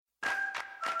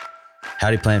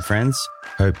Howdy plant friends,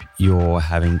 hope you're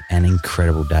having an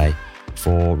incredible day.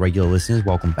 For regular listeners,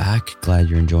 welcome back. Glad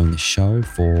you're enjoying the show.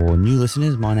 For new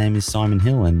listeners, my name is Simon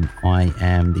Hill and I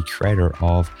am the creator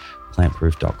of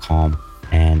plantproof.com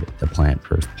and the Plant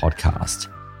Proof podcast.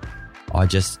 I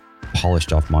just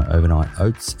polished off my overnight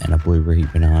oats and a blueberry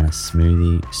banana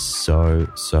smoothie.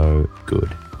 So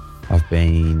good. I've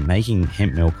been making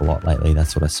hemp milk a lot lately.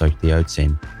 That's what I soaked the oats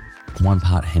in. 1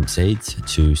 part hemp seeds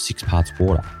to 6 parts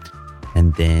water.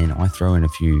 And then I throw in a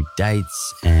few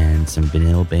dates and some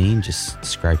vanilla bean, just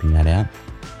scraping that out.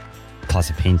 Plus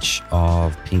a pinch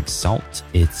of pink salt.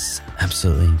 It's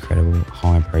absolutely incredible.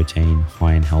 High in protein,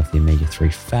 high in healthy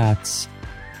omega-3 fats.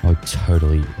 I would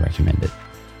totally recommend it.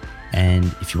 And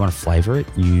if you want to flavor it,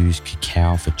 use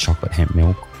cacao for chocolate hemp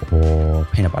milk or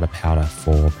peanut butter powder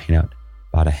for peanut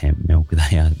butter hemp milk.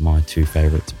 They are my 2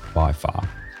 favorites by far.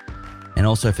 And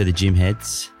also for the gym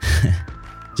heads,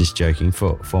 just joking,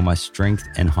 for my strength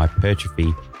and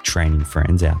hypertrophy training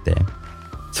friends out there,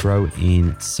 throw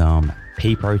in some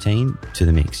pea protein to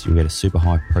the mix. You'll get a super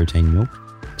high protein milk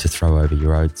to throw over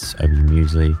your oats, over your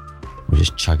muesli, or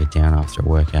just chug it down after a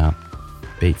workout.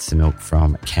 Beats the milk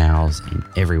from cows in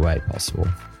every way possible.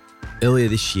 Earlier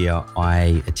this year,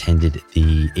 I attended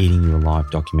the Eating You Alive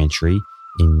documentary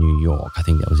in New York. I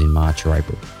think that was in March or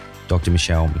April. Dr.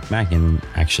 Michelle McMacken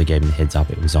actually gave me the heads up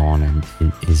it was on, and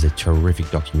it is a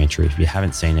terrific documentary. If you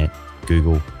haven't seen it,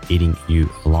 Google Eating You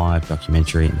Alive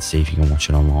documentary and see if you can watch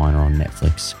it online or on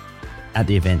Netflix. At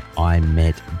the event, I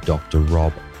met Dr.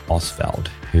 Rob Ostfeld,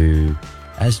 who,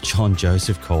 as John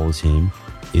Joseph calls him,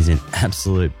 is an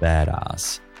absolute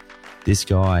badass. This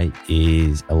guy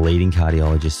is a leading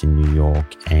cardiologist in New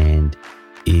York and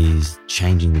is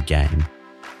changing the game.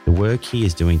 The work he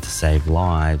is doing to save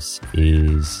lives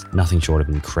is nothing short of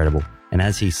incredible. And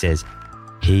as he says,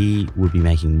 he would be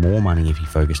making more money if he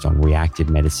focused on reactive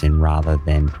medicine rather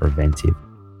than preventive.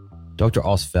 Dr.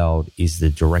 Ostfeld is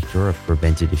the Director of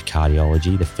Preventative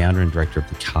Cardiology, the founder and director of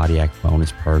the Cardiac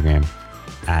Wellness Program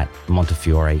at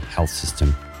Montefiore Health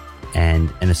System,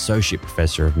 and an associate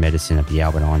professor of medicine at the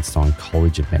Albert Einstein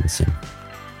College of Medicine.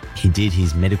 He did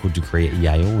his medical degree at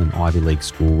Yale, an Ivy League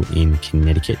school in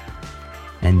Connecticut,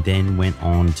 and then went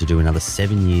on to do another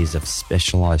 7 years of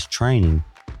specialized training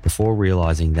before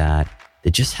realizing that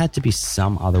there just had to be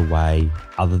some other way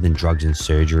other than drugs and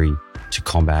surgery to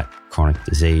combat chronic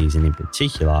disease, and in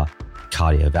particular,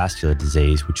 cardiovascular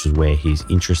disease, which is where his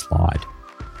interest lied.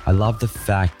 I love the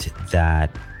fact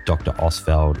that Dr.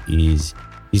 Ostfeld is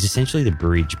essentially the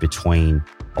bridge between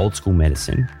old school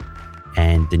medicine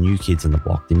and the new kids on the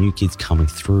block, the new kids coming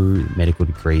through medical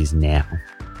degrees now.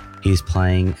 He is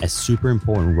playing a super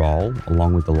important role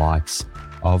along with the likes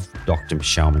of Dr.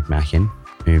 Michelle McMacken,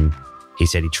 whom he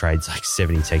said he trades like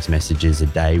 70 text messages a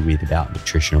day with about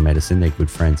nutritional medicine. They're good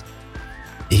friends.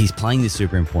 He's playing this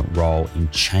super important role in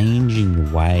changing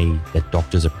the way that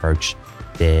doctors approach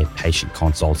their patient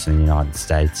consults in the United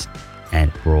States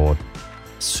and abroad.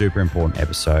 Super important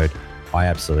episode. I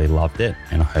absolutely loved it,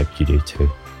 and I hope you do too.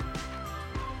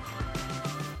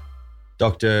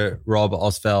 Dr. Rob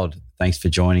Ostfeld, thanks for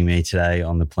joining me today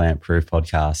on the Plant Proof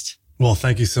podcast. Well,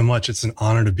 thank you so much. It's an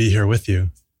honor to be here with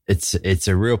you. It's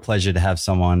a real pleasure to have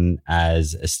someone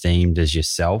as esteemed as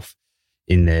yourself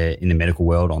in the medical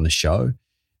world on the show.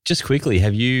 Just quickly,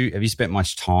 have you spent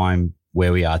much time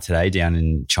where we are today down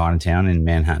in Chinatown in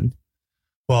Manhattan?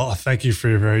 Well, thank you for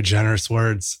your very generous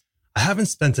words. I haven't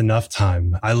spent enough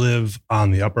time. I live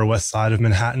on the Upper West Side of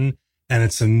Manhattan, and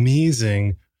it's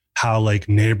amazing how like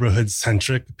neighborhood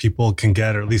centric people can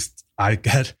get, or at least I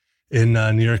get in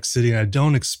New York City. And I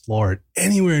don't explore it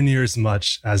anywhere near as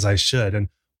much as I should. And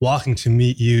walking to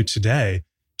meet you today,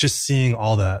 just seeing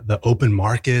all the open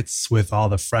markets with all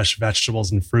the fresh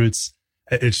vegetables and fruits,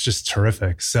 it's just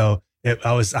terrific. So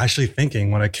I was actually thinking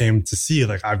when I came to see you,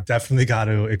 like, I've definitely got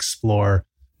to explore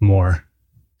more.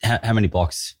 How many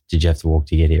blocks did you have to walk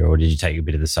to get here? Or did you take a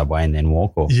bit of the subway and then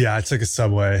walk? Or? Yeah, I took a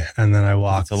subway and then I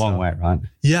walked. It's a long way, right?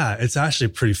 Yeah, it's actually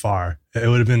pretty far. It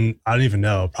would have been, I don't even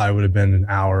know, probably would have been an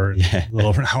hour, a little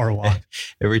over an hour walk.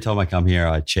 Every time I come here,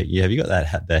 I check you. Have you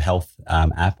got the health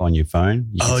app on your phone?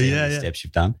 You can see how many steps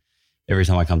you've done. Every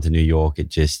time I come to New York, it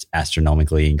just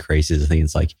astronomically increases. I think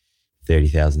it's like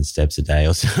 30,000 steps a day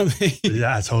or something.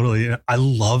 Yeah, totally. I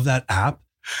love that app.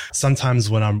 Sometimes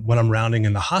when I'm rounding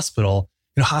in the hospital,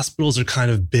 hospitals are kind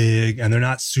of big and they're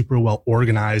not super well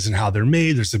organized in how they're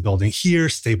made. There's a building here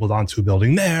stapled onto a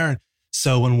building there.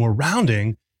 So when we're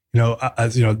rounding,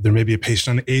 there may be a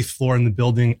patient on the 8th floor in the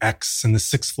building X and the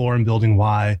 6th floor in building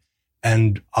Y.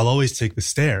 And I'll always take the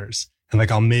stairs and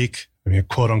I'll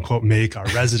quote unquote, make our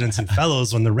residents and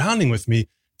fellows when they're rounding with me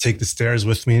take the stairs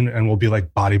with me and we'll be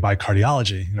like body by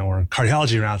cardiology, we're in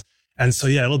cardiology rounds. And so,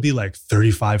 yeah, it'll be like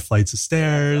 35 flights of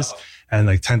stairs and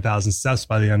like 10,000 steps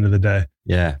by the end of the day.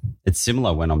 Yeah. It's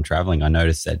similar when I'm traveling. I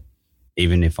notice that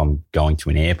even if I'm going to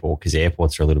an airport, because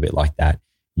airports are a little bit like that,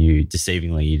 you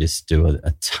just do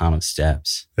a ton of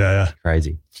steps. Yeah.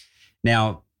 Crazy.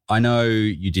 Now, I know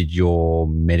you did your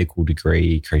medical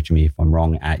degree, correct me if I'm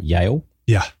wrong, at Yale.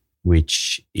 Yeah.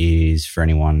 Which is, for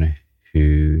anyone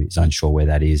who is unsure where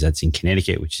that is, that's in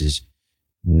Connecticut, which is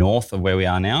north of where we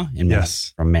are now,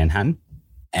 from Manhattan.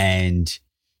 And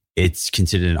it's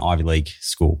considered an Ivy League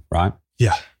school, right?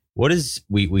 Yeah. What is,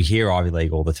 we hear Ivy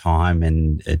League all the time,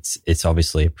 and it's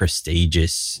obviously a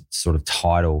prestigious sort of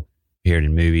title. You hear it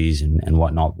in movies and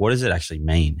whatnot. What does it actually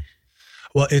mean?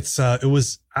 Well, it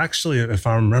was actually, if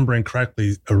I'm remembering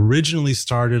correctly, originally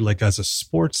started like as a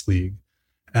sports league,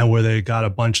 and where they got a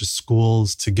bunch of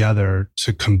schools together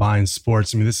to combine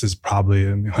sports. I mean, this is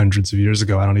probably hundreds of years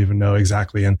ago. I don't even know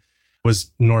exactly. And it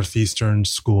was Northeastern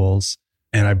schools.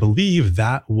 And I believe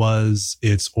that was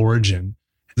its origin.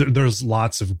 There's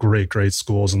lots of great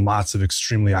schools and lots of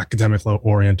extremely academic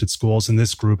oriented schools. And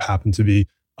this group happened to be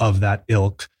of that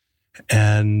ilk.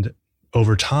 And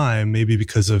over time, maybe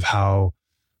because of how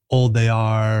old they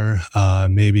are,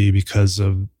 maybe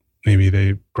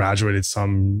they graduated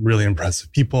some really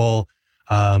impressive people.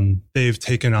 They've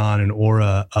taken on an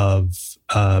aura of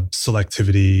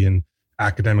selectivity and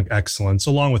academic excellence,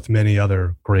 along with many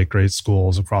other great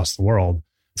schools across the world.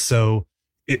 So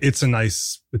it's a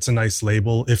nice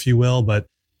label, if you will. But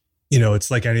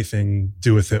it's like anything,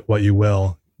 do with it what you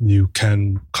will. You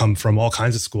can come from all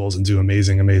kinds of schools and do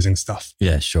amazing stuff.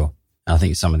 Yeah, sure. I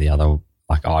think some of the other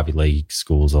like Ivy League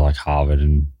schools are like Harvard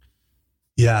and.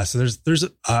 Yeah, so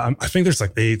I think there's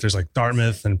like 8. There's like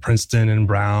Dartmouth and Princeton and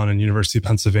Brown and University of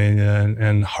Pennsylvania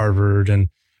and Harvard and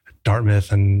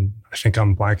Dartmouth, and I think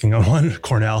I'm blanking on one,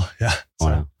 Cornell. Yeah.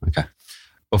 Wow. Okay.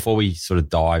 Before we sort of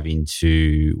dive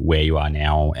into where you are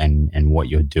now and what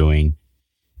you're doing,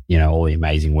 all the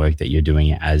amazing work that you're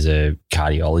doing as a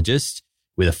cardiologist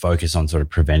with a focus on sort of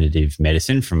preventative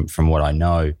medicine, from what I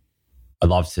know, I'd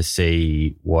love to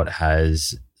see what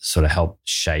has sort of helped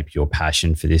shape your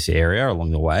passion for this area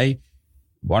along the way.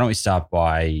 Why don't we start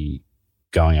by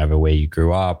going over where you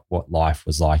grew up, what life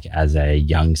was like as a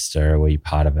youngster? Were you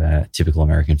part of a typical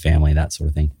American family, that sort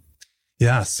of thing?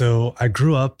 Yeah. So I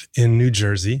grew up in New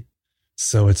Jersey,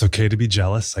 so it's okay to be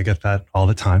jealous. I get that all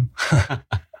the time.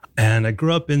 And I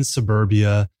grew up in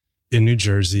suburbia in New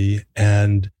Jersey,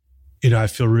 and, I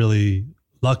feel really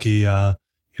lucky, I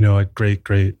had great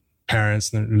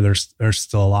parents, and they're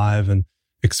still alive and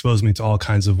exposed me to all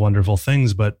kinds of wonderful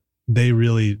things, but they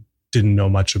really didn't know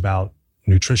much about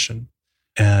nutrition.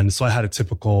 And so I had a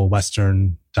typical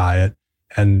Western diet,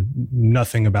 and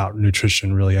nothing about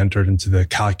nutrition really entered into the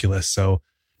calculus. So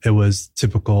it was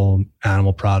typical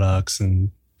animal products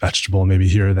and vegetable, maybe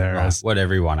here or there. Right. What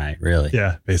everyone ate, really.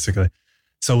 Yeah, basically.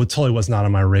 So it totally was not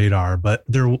on my radar, but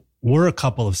there were a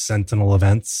couple of sentinel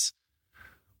events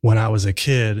when I was a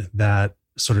kid that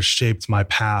sort of shaped my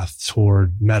path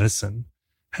toward medicine.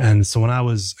 And so when I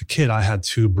was a kid, I had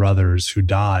 2 brothers who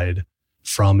died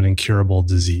from an incurable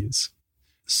disease.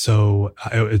 So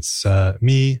it's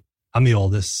me, I'm the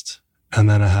oldest. And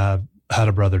then I had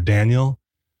a brother, Daniel,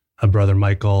 a brother,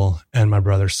 Michael, and my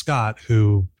brother, Scott,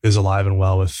 who is alive and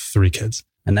well with 3 kids.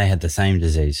 And they had the same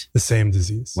disease? The same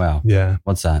disease. Wow. Yeah.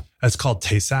 What's that? It's called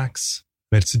Tay-Sachs.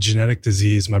 It's a genetic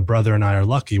disease. My brother and I are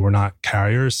lucky. We're not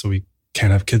carriers, so we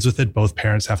can't have kids with it. Both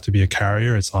parents have to be a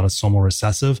carrier. It's autosomal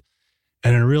recessive.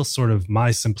 And in a real sort of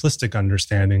my simplistic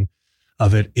understanding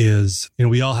of it is,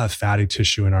 we all have fatty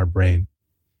tissue in our brain,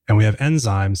 and we have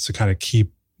enzymes to kind of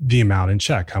keep the amount in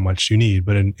check, how much you need.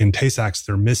 But in Tay-Sachs,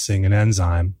 they're missing an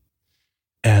enzyme,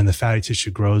 and the fatty tissue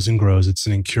grows and grows. It's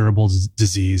an incurable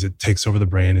disease. It takes over the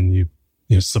brain, and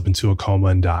you slip into a coma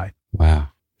and die. Wow.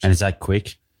 And is that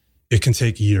quick? It can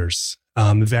take years.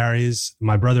 It varies.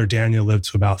 My brother Daniel lived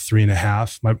to about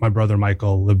 3.5. My brother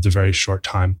Michael lived a very short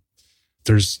time.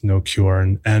 There's no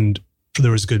cure. And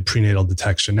there was good prenatal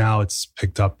detection. Now it's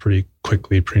picked up pretty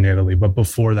quickly prenatally. But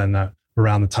before then,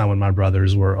 around the time when my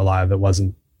brothers were alive, there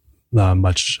wasn't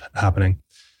much happening.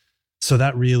 So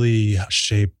that really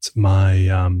shaped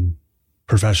my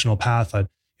professional path. I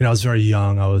was very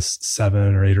young. I was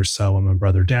 7 or 8 or so when my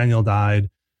brother Daniel died.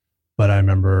 But I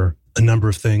remember a number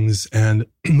of things and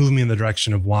moved me in the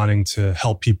direction of wanting to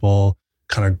help people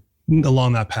kind of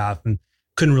along that path, and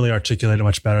couldn't really articulate it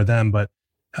much better then. But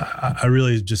I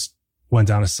really just went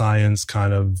down a science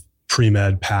kind of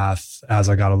pre-med path as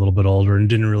I got a little bit older, and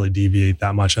didn't really deviate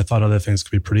that much. I thought other things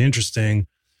could be pretty interesting,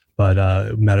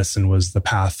 but medicine was the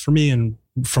path for me. And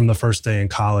from the first day in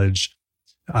college,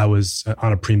 I was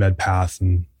on a pre-med path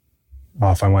and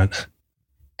off I went.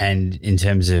 And in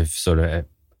terms of sort of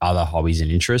other hobbies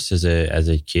and interests as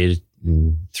a kid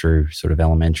through sort of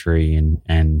elementary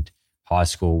and high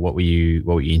school, what were you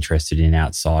interested in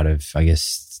outside of, I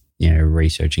guess,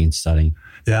 researching and studying?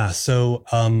 Yeah. So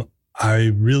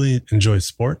I really enjoy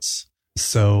sports.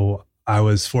 So I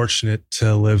was fortunate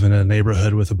to live in a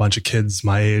neighborhood with a bunch of kids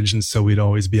my age. And so we'd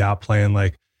always be out playing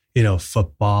like,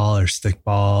 football or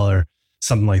stickball or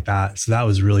something like that. So that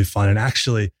was really fun. And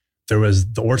actually, there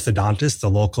was the orthodontist, the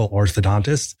local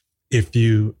orthodontist. If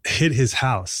you hit his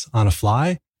house on a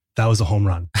fly, that was a home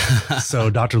run. So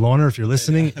Dr. Lorner, if you're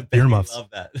listening, earmuffs. I love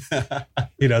that.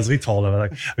 He knows. We told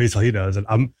him. He knows. And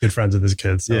I'm good friends with his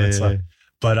kids. So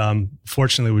But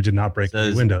fortunately, we did not break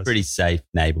the windows. It's a pretty safe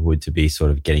neighborhood to be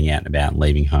sort of getting out and about and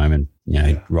leaving home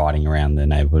and riding around the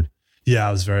neighborhood. Yeah,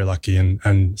 I was very lucky,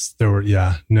 and there were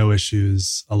no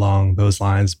issues along those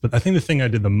lines. But I think the thing I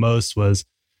did the most was,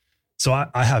 so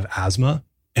I have asthma,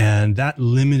 and that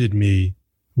limited me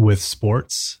with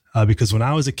sports because when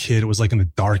I was a kid, it was like in the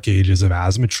dark ages of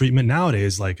asthma treatment.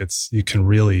 Nowadays, like it's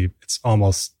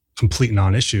almost complete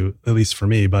non-issue, at least for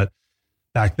me. But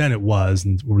back then it was,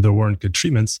 and there weren't good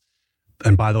treatments.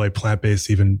 And by the way,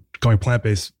 even going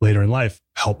plant-based later in life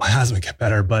helped my asthma get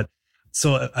better. But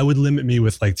so I would limit me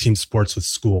with like team sports with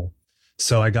school.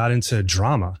 So I got into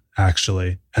drama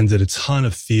actually and did a ton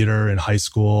of theater in high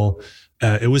school.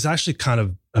 It was actually kind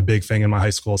of a big thing in my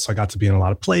high school. So I got to be in a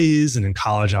lot of plays, and in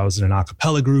college I was in an a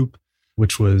cappella group,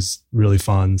 which was really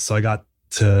fun. So I got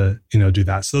to, do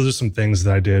that. So those are some things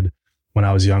that I did when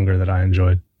I was younger that I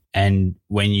enjoyed. And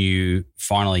when you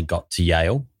finally got to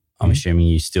Yale, I'm assuming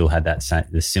you still had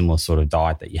the similar sort of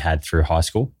diet that you had through high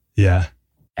school. Yeah.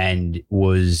 And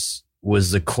was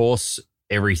the course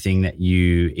everything that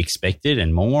you expected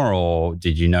and more, or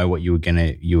did you know what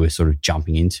you were sort of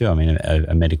jumping into? I mean,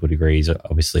 a medical degree is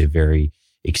obviously a very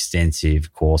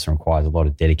extensive course and requires a lot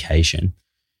of dedication.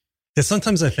 Yeah,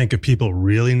 sometimes I think if people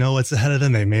really know what's ahead of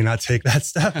them, they may not take that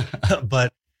step,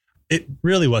 but it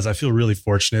really was. I feel really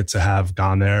fortunate to have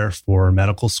gone there for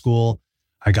medical school.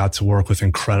 I got to work with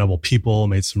incredible people,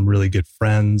 made some really good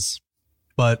friends,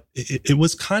 but it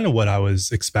was kind of what I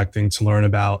was expecting to learn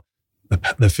about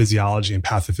the physiology and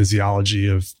pathophysiology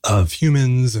of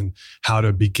humans and how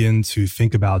to begin to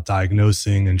think about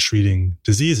diagnosing and treating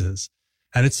diseases.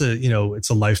 And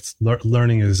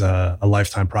learning is a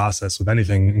lifetime process with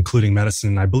anything, including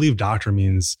medicine. I believe doctor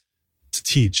means to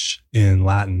teach in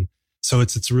Latin. So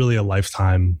it's really a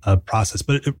lifetime process.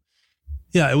 But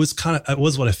it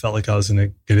was what I felt like I was going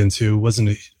to get into. It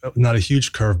wasn't not a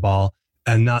huge curveball,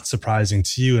 and not surprising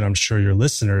to you, and I'm sure your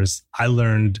listeners, I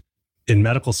learned in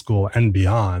medical school and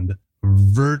beyond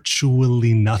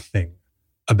virtually nothing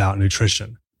about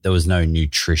nutrition. There was no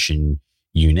nutrition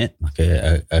unit, like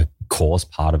a course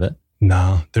part of it?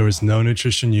 No, there was no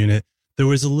nutrition unit. There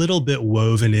was a little bit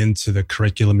woven into the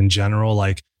curriculum in general,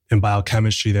 like in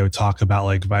biochemistry, they would talk about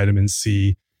like vitamin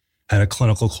C, and a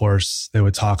clinical course, they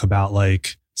would talk about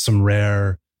like some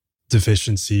rare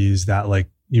deficiencies that like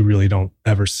you really don't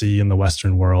ever see in the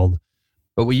Western world.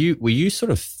 But were you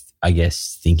sort of, I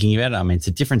guess, thinking about it? I mean, it's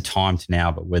a different time to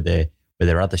now, but were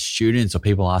there other students or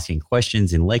people asking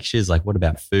questions in lectures? Like, what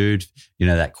about food?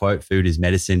 That quote, food is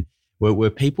medicine. Were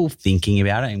people thinking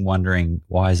about it and wondering,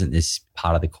 why isn't this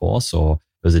part of the course? Or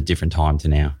was it a different time to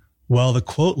now? Well, the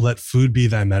quote, let food be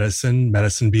thy medicine,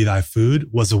 medicine be thy food,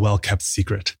 was a well-kept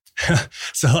secret.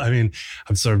 So, I mean,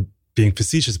 I'm sort of being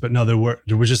facetious, but no,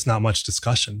 there was just not much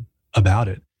discussion about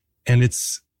it. And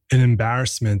it's an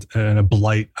embarrassment and a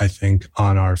blight, I think,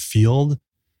 on our field,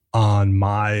 on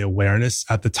my awareness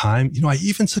at the time. I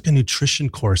even took a nutrition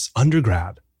course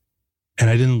undergrad, and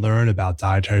I didn't learn about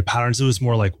dietary patterns. It was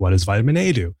more like, what does vitamin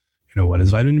A do? What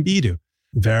does vitamin B do?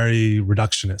 Very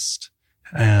reductionist.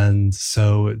 And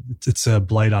so it's a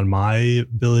blight on my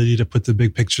ability to put the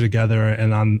big picture together,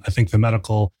 and on, I think, the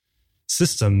medical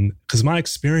system, because my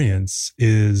experience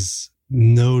is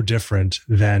no different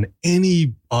than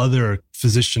any other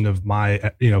physician of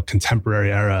my,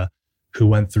 contemporary era who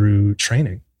went through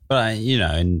training. But,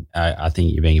 and I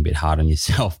think you're being a bit hard on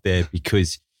yourself there,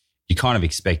 because you kind of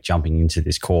expect jumping into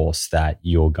this course that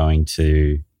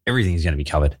everything's going to be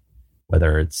covered,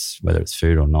 whether it's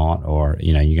food or not, or,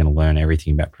 you're going to learn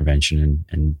everything about prevention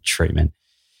and treatment.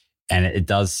 And it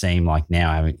does seem like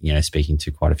now, speaking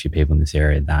to quite a few people in this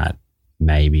area, that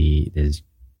maybe there's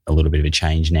a little bit of a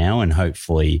change now, and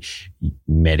hopefully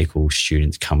medical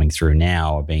students coming through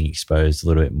now are being exposed a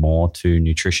little bit more to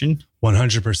nutrition.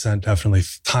 100%, definitely.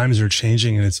 Times are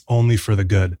changing, and it's only for the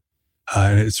good.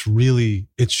 And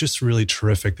it's just really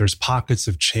terrific. There's pockets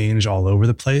of change all over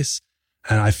the place.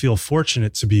 And I feel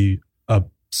fortunate to be a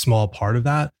small part of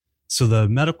that. So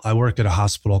I work at a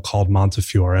hospital called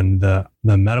Montefiore, and the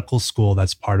medical school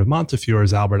that's part of Montefiore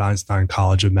is Albert Einstein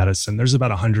College of Medicine. There's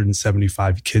about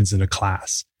 175 kids in a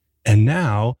class. And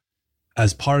now,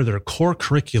 as part of their core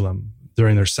curriculum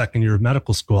during their second year of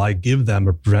medical school, I give them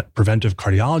a preventive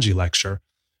cardiology lecture,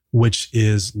 which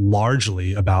is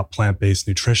largely about plant-based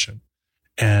nutrition.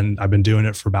 And I've been doing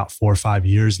it for about 4 or 5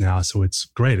 years now. So it's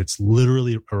great. It's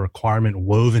literally a requirement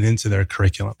woven into their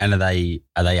curriculum. And are they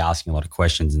asking a lot of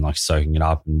questions and like soaking it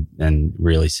up and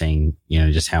really seeing,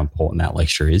 just how important that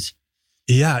lecture is?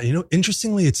 Yeah.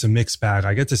 Interestingly, it's a mixed bag.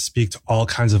 I get to speak to all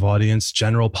kinds of audience,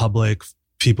 general public,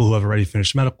 people who have already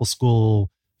finished medical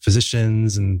school,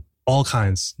 physicians, and all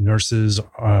kinds, nurses,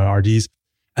 RDs.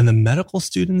 And the medical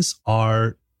students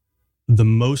are the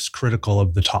most critical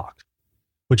of the talk,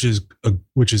 which is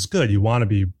good. You want to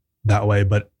be that way,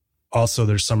 but also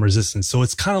there's some resistance. So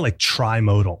it's kind of like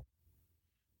trimodal.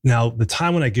 Now, the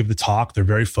time when I give the talk, they're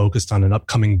very focused on an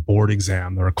upcoming board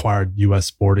exam, the required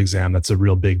US board exam. That's a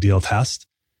real big deal test.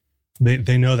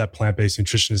 They know that plant-based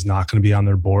nutrition is not going to be on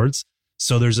their boards.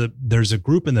 So there's a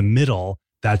group in the middle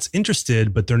that's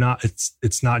interested, but they're not,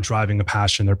 it's not driving a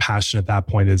passion. Their passion at that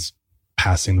point is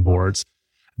passing the boards.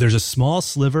 There's a small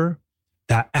sliver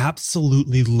that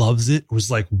absolutely loves it. It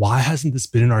was like, why hasn't this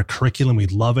been in our curriculum? We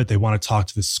love it. They want to talk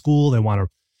to the school. They want to,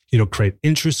 create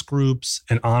interest groups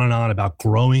and on about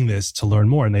growing this to learn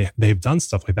more. And they've done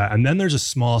stuff like that. And then there's a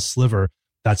small sliver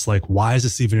that's like, why is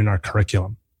this even in our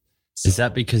curriculum? So, is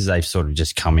that because they've sort of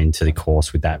just come into the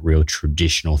course with that real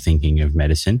traditional thinking of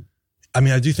medicine? I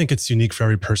mean, I do think it's unique for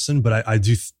every person, but I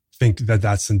do think that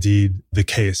that's indeed the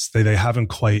case. They haven't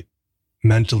quite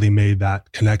mentally made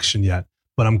that connection yet.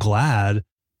 But I'm glad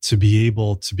to be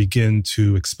able to begin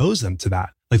to expose them to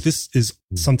that. Like, this is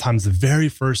sometimes the very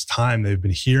first time they've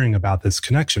been hearing about this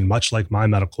connection, much like my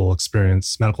medical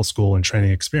school and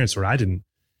training experience, where I didn't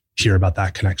hear about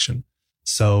that connection.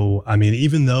 So, I mean,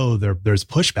 even though there's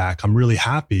pushback, I'm really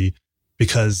happy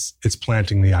because it's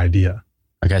planting the idea.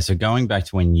 Okay. So going back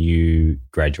to when you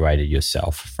graduated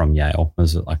yourself from Yale,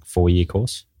 was it like a 4-year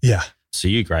course? Yeah. So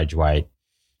you graduate,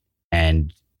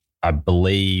 and I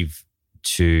believe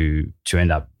to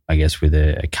end up, I guess, with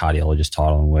a cardiologist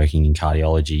title and working in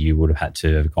cardiology, you would have had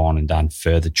to have gone and done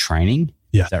further training.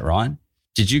 Yeah. Is that right?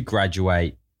 Did you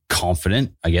graduate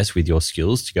confident, I guess, with your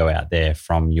skills to go out there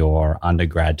from your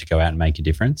undergrad to go out and make a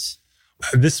difference?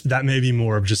 That may be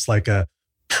more of just like a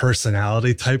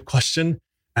personality type question.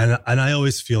 And I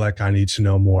always feel like I need to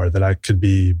know more, that I could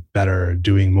be better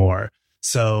doing more.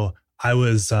 So I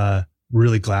was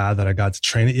really glad that I got to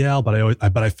train at Yale, but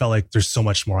I felt like there's so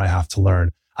much more I have to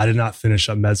learn. I did not finish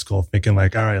up med school thinking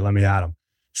like, all right, let me at them.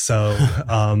 So,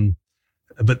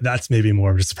 but that's maybe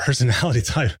more of just a personality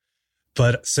type.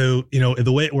 But so,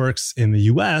 the way it works in the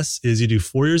US is you do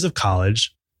 4 years of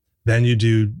college, then you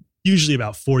do usually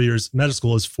about 4 years. Medical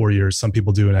school is 4 years. Some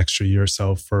people do an extra year or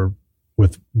so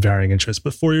with varying interests,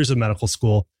 but 4 years of medical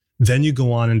school. Then you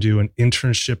go on and do an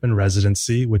internship and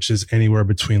residency, which is anywhere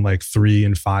between like 3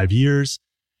 and 5 years.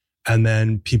 And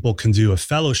then people can do a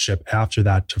fellowship after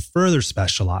that to further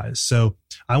specialize. So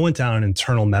I went down an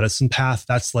internal medicine path.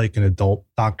 That's like an adult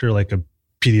doctor, like a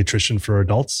pediatrician for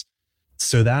adults.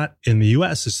 So that in the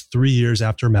US is 3 years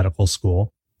after medical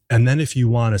school. And then if you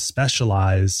want to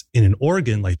specialize in an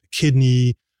organ like the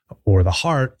kidney or the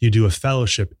heart, you do a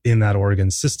fellowship in that organ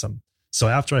system. So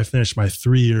after I finished my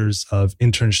 3 years of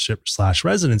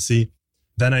internship/residency,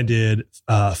 then I did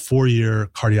a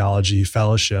 4-year cardiology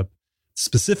fellowship,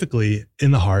 specifically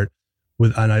in the heart,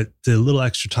 and I did a little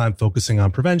extra time focusing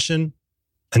on prevention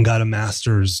and got a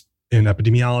master's in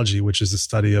epidemiology, which is the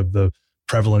study of the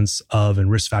prevalence of and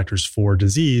risk factors for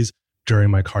disease during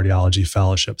my cardiology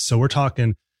fellowship. So we're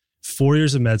talking 4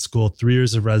 years of med school, 3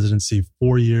 years of residency,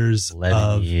 4 years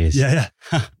 11 years. Yeah.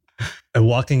 And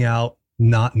walking out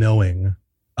not knowing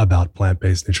about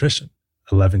plant-based nutrition,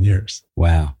 11 years.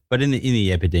 Wow. But in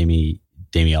the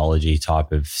epidemiology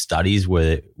type of studies,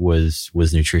 was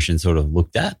nutrition sort of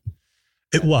looked at?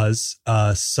 It was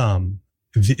some.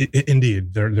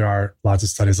 Indeed, there are lots of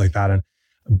studies like that.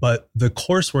 But the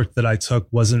coursework that I took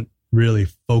wasn't really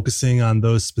focusing on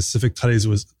those specific studies. It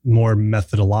was more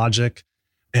methodologic.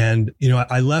 And,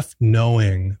 I left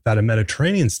knowing that a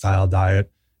Mediterranean style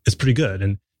diet is pretty good.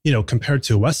 And, compared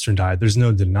to a Western diet, there's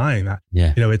no denying that.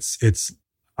 Yeah.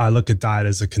 I look at diet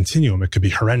as a continuum. It could be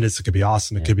horrendous. It could be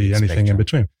awesome. It could be anything in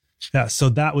between. Yeah. So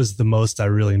that was the most I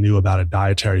really knew about a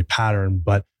dietary pattern.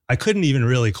 But I couldn't even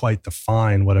really quite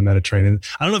define what a Mediterranean.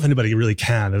 I don't know if anybody really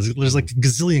can. There's like a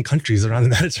gazillion countries around the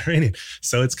Mediterranean.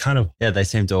 So it's kind of. Yeah, they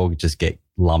seem to all just get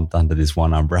lumped under this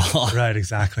one umbrella. Right,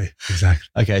 exactly.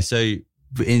 Okay, so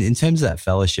in terms of that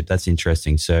fellowship, that's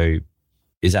interesting. So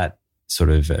is that sort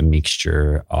of a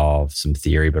mixture of some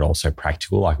theory, but also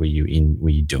practical? Like were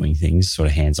you doing things sort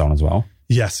of hands-on as well?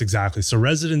 Yes, exactly. So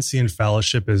residency and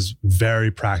fellowship is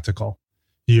very practical.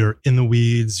 You're in the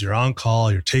weeds, you're on call,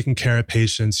 you're taking care of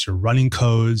patients, you're running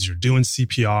codes, you're doing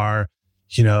CPR,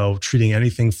 treating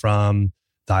anything from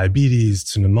diabetes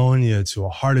to pneumonia to a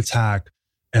heart attack.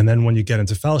 And then when you get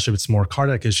into fellowship, it's more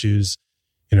cardiac issues,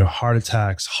 heart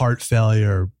attacks, heart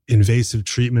failure, invasive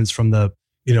treatments from the,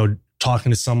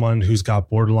 talking to someone who's got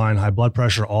borderline high blood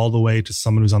pressure all the way to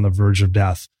someone who's on the verge of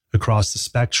death across the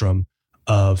spectrum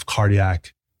of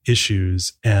cardiac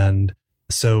issues. And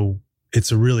so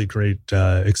it's a really great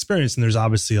experience. And there's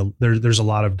obviously there's a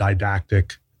lot of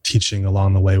didactic teaching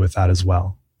along the way with that as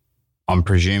well. I'm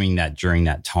presuming that during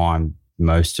that time,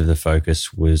 most of the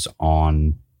focus was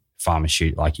on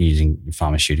like using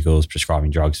pharmaceuticals, prescribing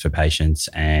drugs for patients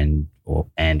and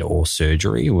or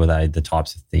surgery. Were they the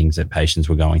types of things that patients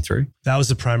were going through? That was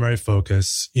the primary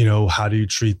focus. How do you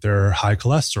treat their high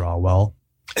cholesterol? Well,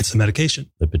 it's a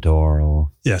medication. Lipitor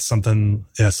or...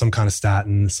 some kind of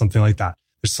statin, something like that.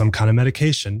 There's some kind of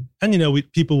medication. And,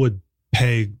 people would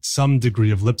pay some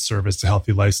degree of lip service to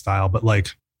healthy lifestyle, but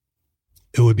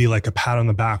it would be like a pat on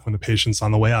the back when the patient's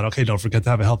on the way out. Okay, don't forget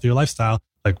to have a healthier lifestyle.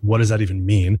 Like, what does that even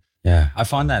mean? Yeah, I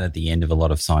find that at the end of a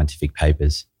lot of scientific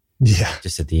papers. Yeah.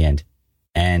 Just at the end.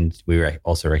 And we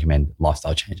also recommend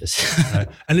lifestyle changes. Right.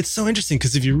 And it's so interesting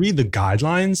because if you read the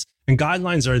guidelines, and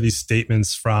guidelines are these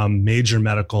statements from major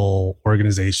medical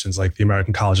organizations like the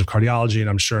American College of Cardiology, and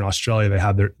I'm sure in Australia they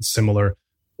have their similar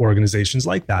organizations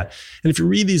like that. And if you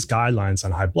read these guidelines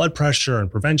on high blood pressure and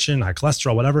prevention, high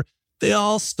cholesterol, whatever, they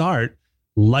all start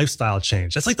lifestyle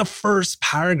change. That's like the first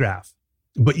paragraph.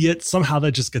 But yet somehow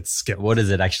that just gets skipped. What does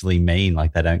it actually mean?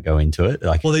 Like they don't go into it?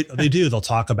 Well, they do. They'll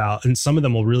talk about, and some of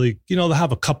them will really, they'll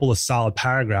have a couple of solid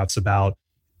paragraphs about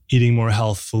eating more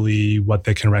healthfully, what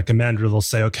they can recommend, or they'll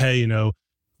say, okay,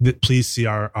 please see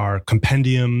our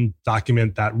compendium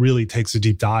document that really takes a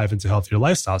deep dive into healthier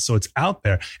lifestyle. So it's out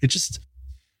there. It just,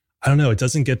 I don't know, it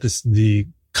doesn't get the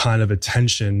kind of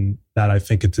attention that I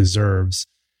think it deserves.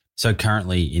 So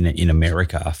currently in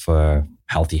America for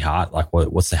healthy heart, like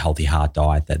what's the healthy heart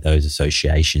diet that those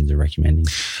associations are recommending?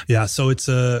 Yeah, so it's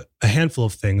a handful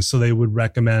of things. So they would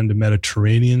recommend a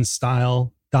Mediterranean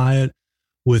style diet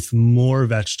with more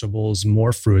vegetables,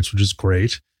 more fruits, which is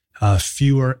great,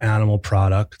 fewer animal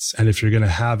products. And if you're going to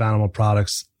have animal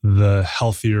products, the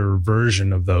healthier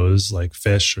version of those, like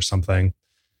fish or something.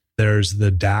 There's the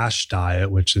DASH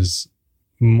diet, which is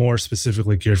more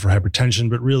specifically geared for hypertension,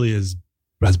 but really has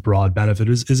broad benefit,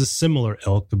 is a similar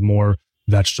ilk of more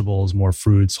vegetables, more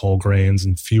fruits, whole grains,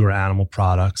 and fewer animal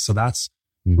products. So that's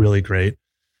really great.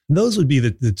 And those would be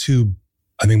the two,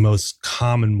 I think, most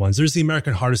common ones. There's the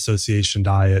American Heart Association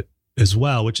diet as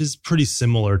well, which is pretty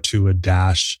similar to a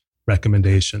DASH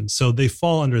recommendation. So they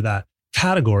fall under that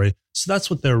category. So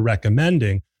that's what they're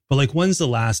recommending. But when's the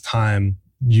last time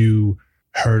you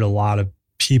heard a lot of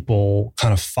people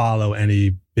kind of follow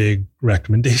any big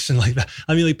recommendation like that?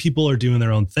 I mean, people are doing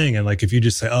their own thing. And if you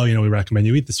just say, oh, we recommend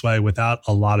you eat this way without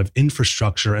a lot of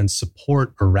infrastructure and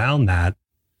support around that,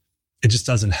 it just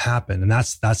doesn't happen. And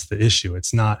that's the issue.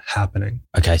 It's not happening.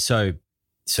 Okay. So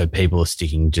people are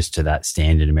sticking just to that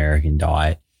standard American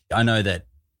diet. I know that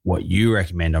what you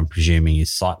recommend, I'm presuming,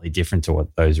 is slightly different to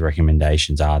what those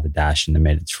recommendations are, the DASH and the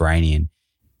Mediterranean.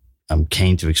 I'm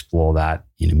keen to explore that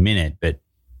in a minute, but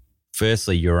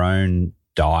firstly, your own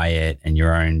diet and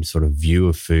your own sort of view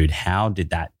of food, how did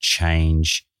that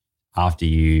change after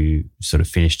you sort of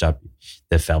finished up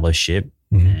the fellowship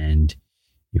and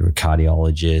you're a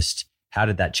cardiologist? How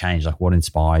did that change? What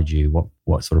inspired you?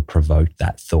 What sort of provoked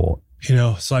that thought?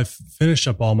 So I finished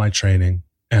up all my training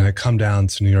and I come down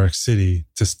to New York City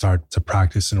to start to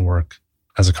practice and work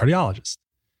as a cardiologist.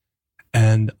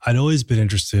 And I'd always been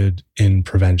interested in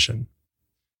prevention.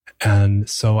 And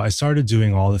so I started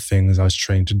doing all the things I was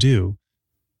trained to do,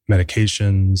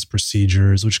 medications,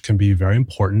 procedures, which can be very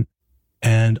important.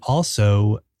 And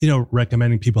also,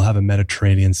 recommending people have a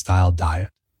Mediterranean style diet.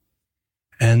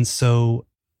 And so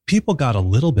people got a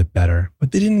little bit better,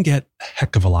 but they didn't get a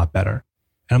heck of a lot better.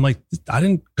 And I'm like, I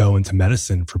didn't go into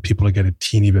medicine for people to get a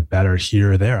teeny bit better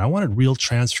here or there. I wanted real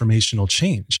transformational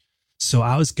change. So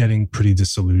I was getting pretty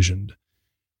disillusioned.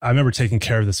 I remember taking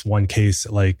care of this one case.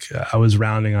 I was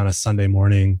rounding on a Sunday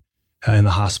morning in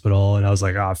the hospital and I was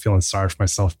like, I'm feeling sorry for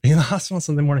myself being in the hospital on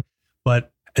Sunday morning.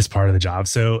 But It's part of the job.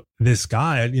 So this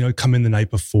guy, had come in the night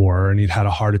before and he'd had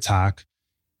a heart attack.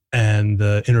 And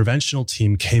the interventional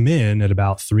team came in at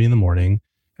about 3 a.m.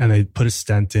 and they put a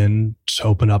stent in to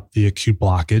open up the acute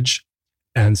blockage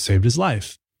and saved his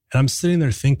life. And I'm sitting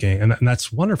there thinking, and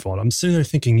that's wonderful. And I'm sitting there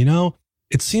thinking,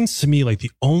 it seems to me like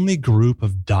the only group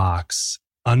of docs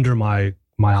under my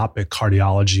myopic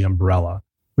cardiology umbrella,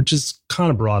 which is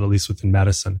kind of broad, at least within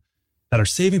medicine, that are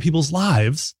saving people's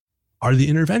lives are the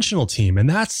interventional team. And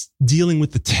that's dealing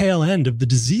with the tail end of the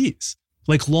disease,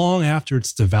 like long after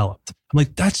it's developed. I'm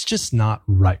like, that's just not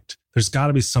right. There's got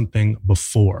to be something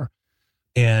before.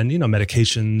 And,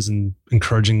 medications and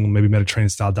encouraging maybe Mediterranean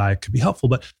style diet could be helpful,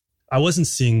 but I wasn't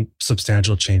seeing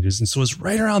substantial changes. And so it was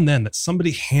right around then that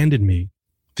somebody handed me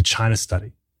the China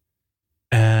study.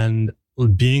 And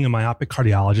being a myopic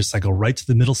cardiologist, I go right to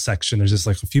the middle section. There's just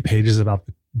like a few pages about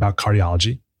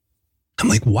cardiology. I'm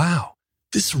like, wow,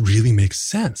 this really makes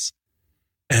sense.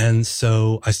 And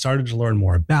so I started to learn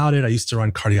more about it. I used to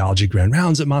run cardiology grand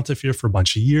rounds at Montefiore for a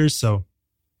bunch of years. So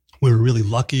we were really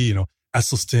lucky,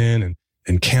 Esselstyn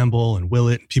and Campbell and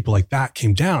Willett and people like that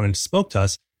came down and spoke to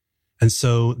us. And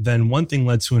so then one thing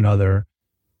led to another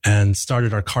and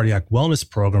started our cardiac wellness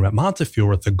program at Montefiore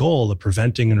with the goal of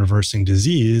preventing and reversing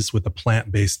disease with a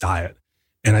plant-based diet.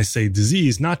 And I say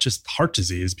disease, not just heart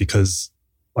disease, because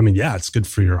it's good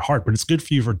for your heart, but it's good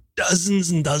for you for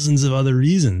dozens and dozens of other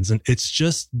reasons. And it's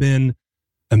just been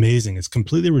amazing. It's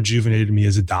completely rejuvenated me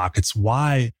as a doc. It's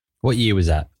why. What year was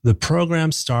that? The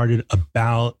program started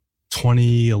about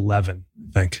 2011,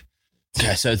 I think.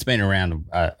 Okay, so it's been around,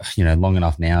 long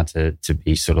enough now to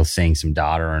be sort of seeing some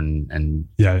data and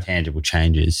tangible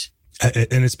changes.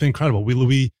 And it's been incredible.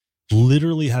 We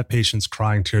literally have patients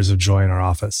crying tears of joy in our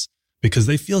office because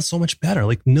they feel so much better.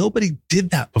 Like nobody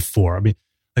did that before.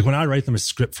 Like when I write them a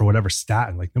script for whatever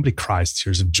statin, like nobody cries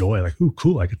tears of joy. Like, ooh,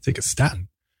 cool, I could take a statin.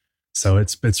 So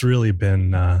it's really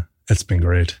been, it's been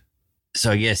great.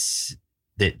 So I guess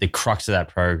the crux of that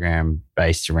program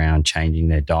based around changing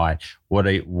their diet, what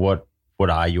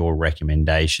are your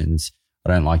recommendations?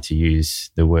 I don't like to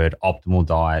use the word optimal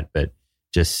diet, but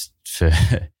just for,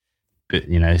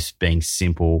 being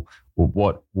simple,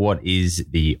 what is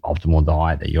the optimal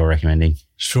diet that you're recommending?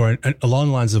 Sure. And along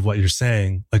the lines of what you're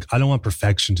saying, like, I don't want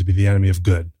perfection to be the enemy of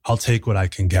good. I'll take what I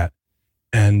can get.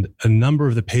 And a number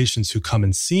of the patients who come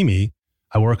and see me,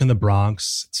 I work in the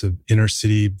Bronx. It's an inner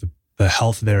city. The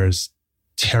health there is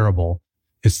terrible.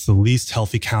 It's the least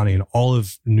healthy county in all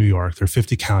of New York. There are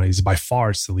 50 counties. By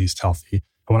far, it's the least healthy.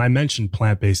 And when I mention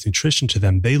plant-based nutrition to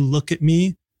them, they look at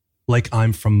me like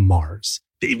I'm from Mars.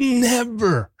 They've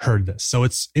never heard this. So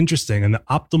it's interesting. And the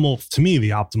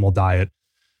optimal diet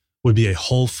would be a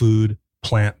whole food,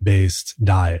 plant-based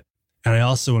diet. And I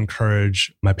also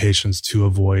encourage my patients to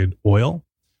avoid oil.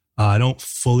 I don't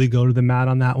fully go to the mat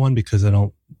on that one because I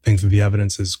don't think that the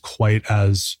evidence is quite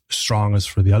as strong as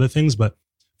for the other things. But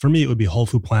for me, it would be whole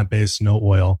food, plant-based, no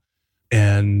oil.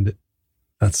 And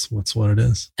that's what it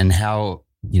is. And how,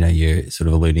 you're sort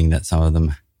of alluding that some of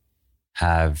them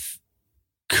are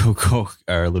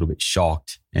a little bit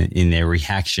shocked in their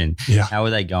reaction. Yeah. How are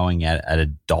they going at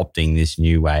adopting this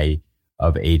new way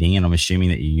of eating? And I'm assuming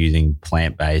that you're using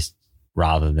plant-based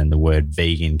rather than the word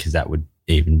vegan, because that would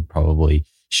even probably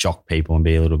shock people and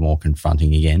be a little more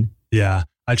confronting again. Yeah.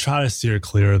 I try to steer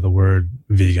clear of the word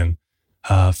vegan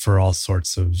for all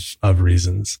sorts of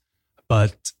reasons,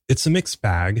 but it's a mixed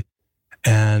bag.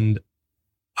 And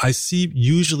I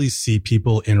usually see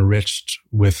people enriched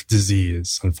with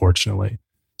disease, unfortunately.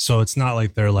 So it's not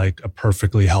like they're like a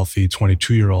perfectly healthy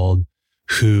 22-year-old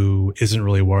who isn't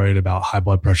really worried about high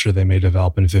blood pressure they may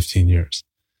develop in 15 years.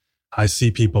 I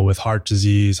see people with heart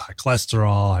disease, high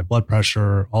cholesterol, high blood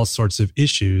pressure, all sorts of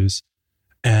issues.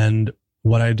 And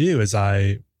what I do is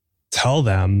I tell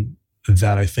them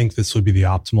that I think this would be the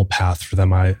optimal path for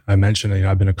them. I mentioned,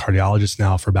 I've been a cardiologist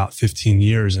now for about 15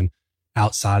 years, and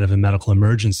outside of a medical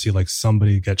emergency, like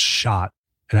somebody gets shot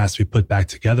and has to be put back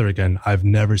together again, I've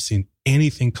never seen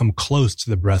anything come close to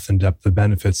the breadth and depth of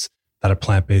benefits that a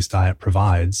plant-based diet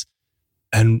provides.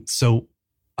 And so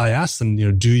I ask them,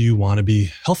 do you want to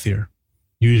be healthier?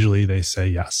 Usually they say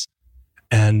yes.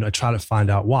 And I try to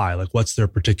find out why, like what's their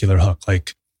particular hook?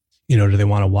 Like, do they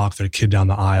want to walk their kid down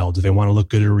the aisle? Do they want to look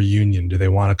good at a reunion? Do they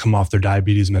want to come off their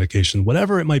diabetes medication?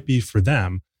 Whatever it might be for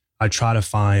them, I try to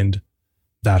find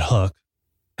that hook.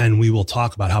 And we will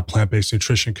talk about how plant-based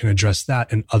nutrition can address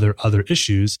that and other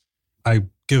issues. I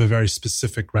give a very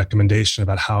specific recommendation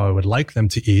about how I would like them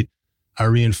to eat. I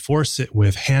reinforce it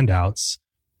with handouts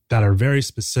that are very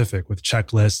specific with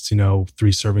checklists,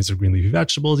 3 servings of green leafy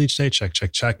vegetables each day,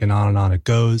 check, and on it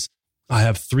goes. I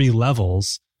have 3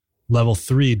 levels Level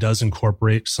 3 does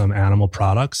incorporate some animal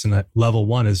products, and level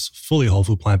 1 is fully whole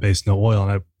food, plant-based, no oil.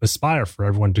 And I aspire for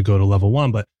everyone to go to level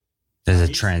 1, but there's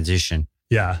a transition.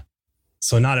 Yeah.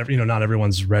 So not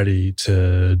everyone's ready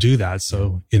to do that.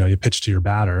 So, you pitch to your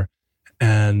batter.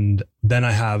 And then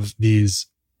I have these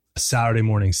Saturday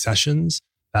morning sessions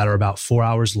that are about 4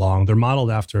 hours long. They're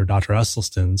modeled after Dr.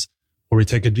 Esselstyn's, where we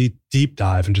take a deep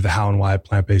dive into the how and why of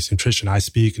plant-based nutrition. I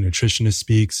speak, a nutritionist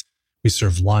speaks. We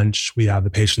serve lunch. We have the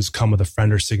patients come with a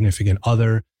friend or significant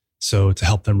other. So to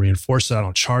help them reinforce it, I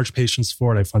don't charge patients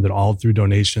for it. I fund it all through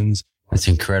donations. That's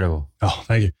incredible. Oh,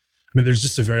 thank you. I mean, there's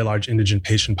just a very large indigent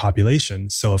patient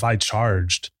population. So if I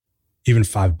charged even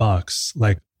 $5,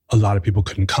 like a lot of people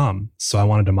couldn't come. So I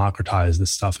want to democratize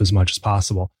this stuff as much as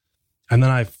possible. And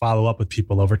then I follow up with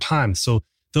people over time. So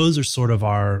those are sort of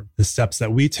the steps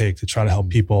that we take to try to help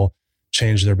people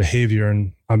change their behavior.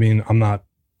 And I mean, I'm not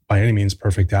by any means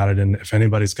perfect at it. And if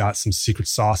anybody's got some secret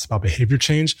sauce about behavior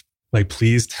change, like,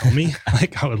 please tell me.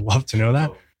 Like, I would love to know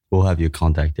that. We'll have your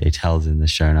contact details in the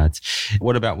show notes.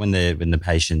 What about when the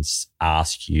patients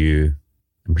ask you,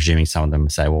 I'm presuming some of them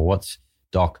say, well,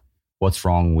 what's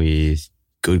wrong with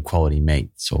good quality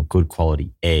meats or good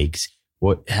quality eggs?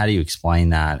 How do you explain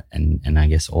that? And I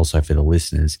guess also for the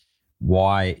listeners,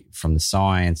 why, from the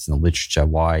science and the literature,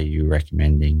 why are you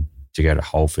recommending to go to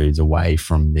whole foods away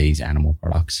from these animal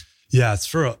products? Yeah, it's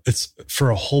for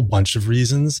a whole bunch of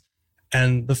reasons.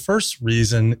 And the first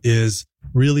reason is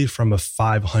really from a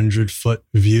 500-foot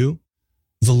view.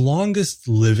 The longest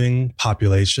living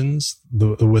populations,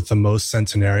 with the most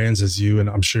centenarians, as you and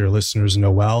I'm sure your listeners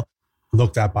know well,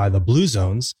 looked at by the blue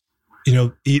zones,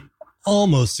 eat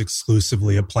almost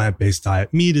exclusively a plant-based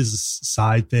diet. Meat is a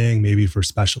side thing, maybe for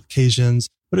special occasions,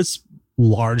 but it's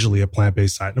largely a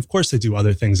plant-based diet. And of course, they do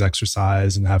other things,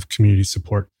 exercise and have community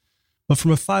support. But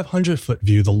from a 500-foot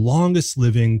view, the longest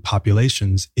living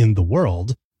populations in the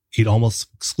world eat almost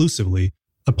exclusively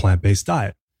a plant-based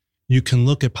diet. You can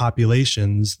look at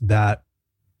populations that,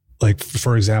 like,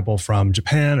 for example, from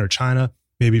Japan or China,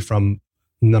 maybe from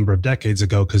a number of decades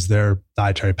ago, because their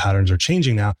dietary patterns are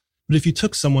changing now. But if you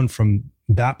took someone from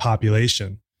that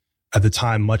population, at the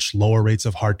time, much lower rates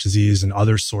of heart disease and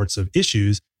other sorts of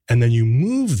issues, and then you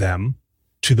move them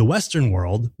to the Western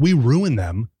world, we ruined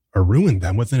them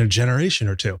within a generation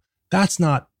or two. That's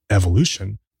not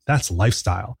evolution. That's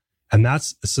lifestyle. And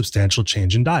that's a substantial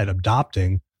change in diet,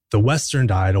 adopting the Western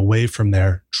diet away from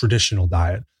their traditional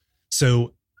diet.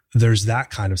 So there's that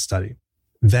kind of study.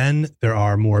 Then there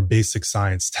are more basic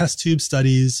science test tube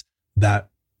studies that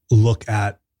look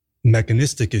at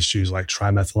mechanistic issues like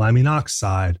trimethylamine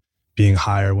oxide being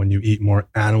higher when you eat more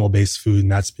animal-based food,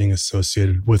 and that's being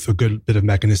associated with a good bit of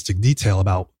mechanistic detail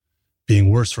about being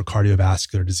worse for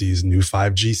cardiovascular disease, new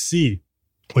 5GC,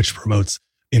 which promotes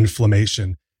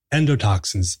inflammation,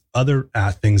 endotoxins, other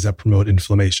things that promote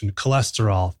inflammation,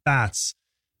 cholesterol, fats.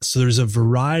 So there's a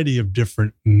variety of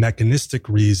different mechanistic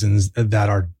reasons that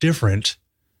are different,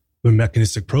 the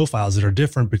mechanistic profiles that are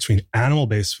different between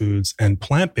animal-based foods and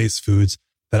plant-based foods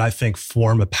that I think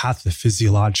form a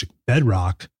pathophysiologic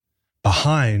bedrock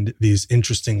behind these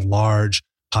interesting large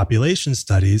population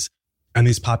studies. And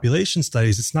these population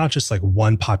studies, it's not just like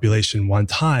one population, one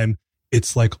time,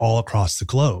 it's like all across the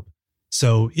globe.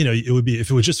 So, it would be, if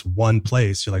it was just one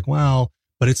place, you're like, well,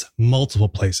 but it's multiple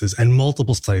places and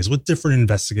multiple studies with different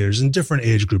investigators and different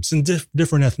age groups and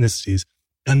different ethnicities.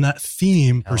 And that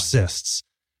theme persists.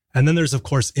 And then there's, of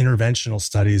course, interventional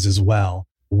studies as well,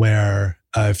 where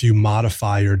if you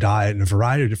modify your diet in a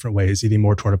variety of different ways, eating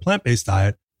more toward a plant-based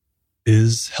diet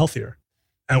is healthier.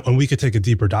 And we could take a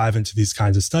deeper dive into these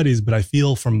kinds of studies, but I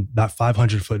feel from that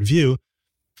 500-foot view,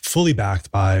 fully backed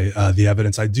by the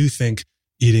evidence, I do think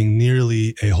eating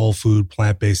nearly a whole food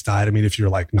plant-based diet, I mean, if you're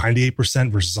like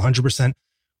 98% versus 100%,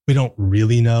 we don't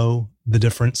really know the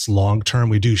difference long-term.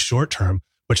 We do short-term,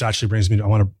 which actually brings me to, I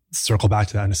want to circle back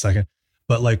to that in a second.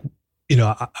 But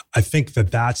I think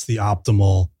that that's the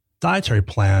optimal dietary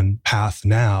plan path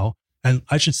now. And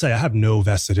I should say, I have no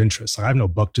vested interest. I have no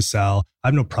book to sell. I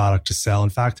have no product to sell.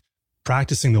 In fact,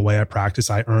 practicing the way I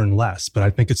practice, I earn less, but I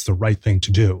think it's the right thing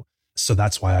to do. So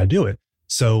that's why I do it.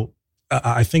 So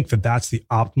I think that that's the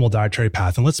optimal dietary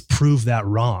path. And let's prove that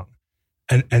wrong.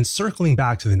 And circling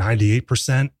back to the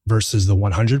 98% versus the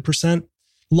 100%,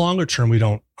 longer term, we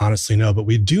don't honestly know, but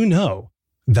we do know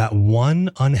that one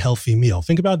unhealthy meal,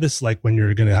 think about this like when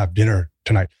you're going to have dinner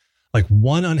tonight, like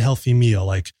one unhealthy meal,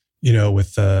 like,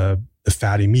 with the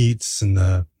fatty meats and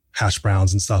the hash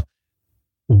browns and stuff,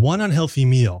 one unhealthy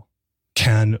meal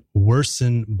can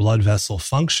worsen blood vessel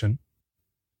function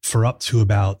for up to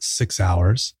about 6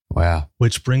 hours. Wow.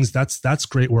 Which brings, that's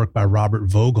great work by Robert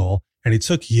Vogel. And he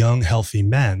took young, healthy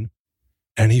men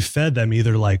And he fed them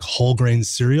either like whole grain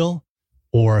cereal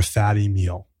or a fatty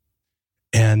meal.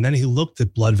 And then he looked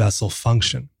at blood vessel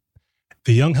function.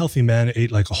 The young healthy men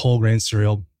ate like a whole grain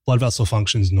cereal, blood vessel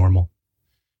function is normal.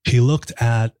 He looked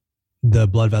at the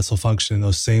blood vessel function in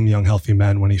those same young healthy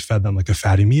men when he fed them like a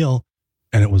fatty meal,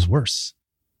 and it was worse.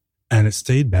 And it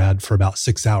stayed bad for about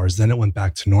 6 hours. Then it went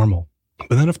back to normal.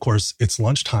 But then, of course, it's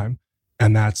lunchtime,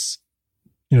 and that's,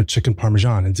 chicken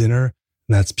parmesan, and dinner,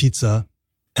 and that's pizza.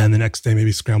 And the next day,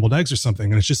 maybe scrambled eggs or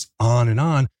something. And it's just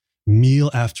on, meal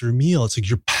after meal. It's like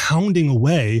you're pounding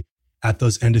away at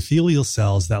those endothelial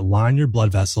cells that line your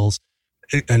blood vessels.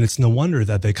 And it's no wonder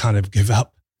that they kind of give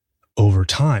up over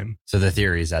time. So the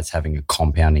theory is that's having a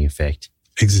compounding effect.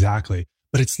 Exactly.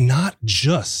 But it's not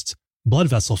just blood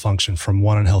vessel function from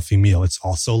one unhealthy meal. It's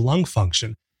also lung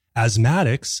function.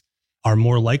 Asthmatics are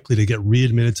more likely to get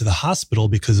readmitted to the hospital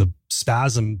because of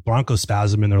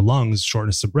bronchospasm in their lungs,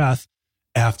 shortness of breath,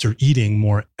 after eating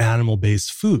more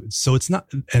animal-based foods. So it's not,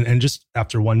 and just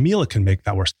after one meal, it can make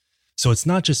that worse. So it's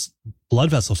not just blood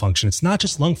vessel function. It's not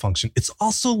just lung function. It's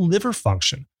also liver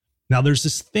function. Now, there's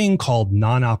this thing called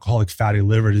non-alcoholic fatty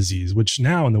liver disease, which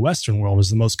now in the Western world is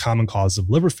the most common cause of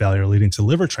liver failure, leading to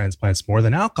liver transplants more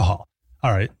than alcohol.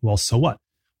 All right, well, so what?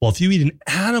 Well, if you eat an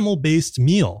animal-based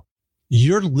meal,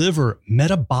 your liver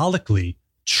metabolically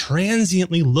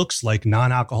transiently looks like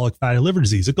non-alcoholic fatty liver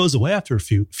disease. It goes away after a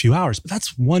few hours, but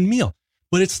that's one meal.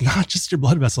 But it's not just your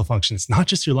blood vessel function. It's not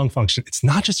just your lung function. It's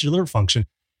not just your liver function.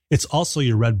 It's also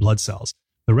your red blood cells.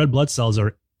 The red blood cells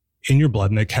are in your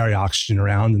blood and they carry oxygen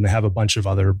around, and they have a bunch of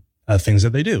other things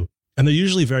that they do. And they're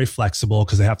usually very flexible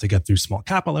because they have to get through small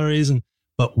capillaries.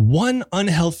 But one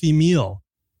unhealthy meal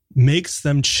makes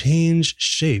them change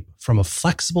shape from a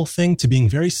flexible thing to being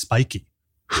very spiky.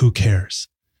 Who cares?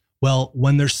 Well,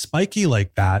 when they're spiky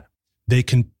like that, they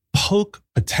can poke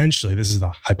potentially, this is the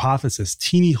hypothesis,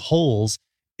 teeny holes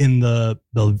in the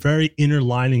very inner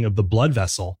lining of the blood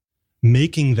vessel,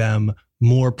 making them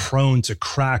more prone to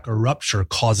crack or rupture,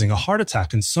 causing a heart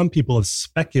attack. And some people have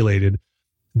speculated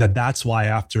that that's why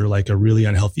after like a really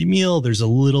unhealthy meal, there's a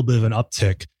little bit of an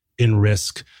uptick in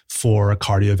risk for a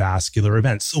cardiovascular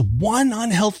event. So one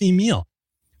unhealthy meal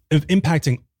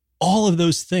impacting all of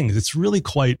those things, it's really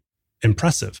quite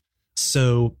impressive.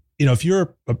 So, if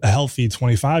you're a healthy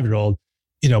 25-year-old,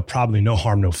 probably no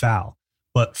harm, no foul.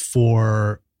 But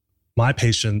for my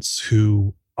patients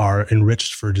who are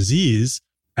enriched for disease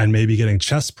and maybe getting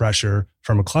chest pressure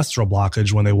from a cholesterol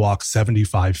blockage when they walk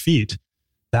 75 feet,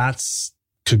 that's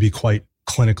could be quite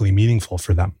clinically meaningful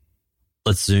for them.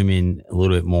 Let's zoom in a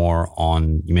little bit more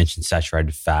on, you mentioned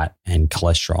saturated fat and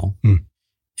cholesterol.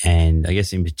 And I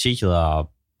guess in particular,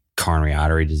 coronary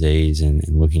artery disease and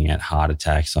looking at heart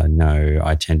attacks. I know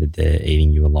I attended the Eating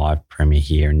You Alive premiere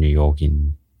here in New York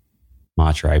in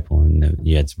March or April, and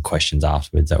you had some questions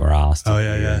afterwards that were asked. Oh,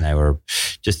 yeah. And they were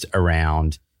just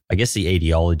around, I guess, the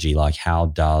etiology, like how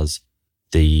does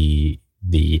the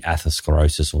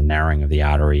atherosclerosis or narrowing of the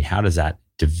artery, how does that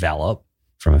develop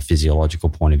from a physiological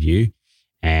point of view?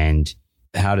 And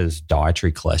how does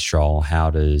dietary cholesterol,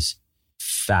 how does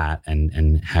fat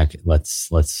and how,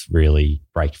 let's really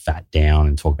break fat down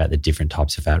and talk about the different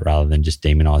types of fat rather than just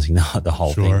demonizing the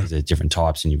whole thing, because there's different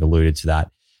types and you've alluded to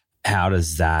that. How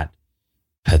does that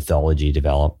pathology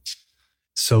develop?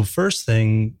 So first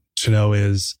thing to know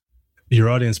is, your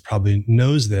audience probably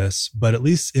knows this, but at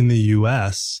least in the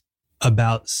US,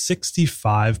 about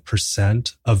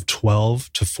 65% of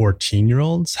 12 to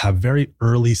 14-year-olds have very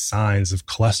early signs of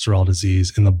cholesterol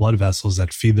disease in the blood vessels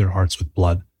that feed their hearts with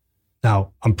blood.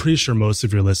 Now, I'm pretty sure most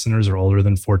of your listeners are older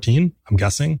than 14, I'm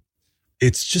guessing.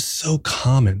 It's just so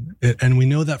common. And we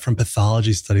know that from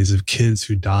pathology studies of kids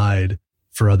who died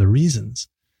for other reasons.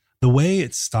 The way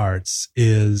it starts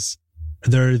is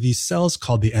there are these cells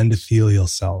called the endothelial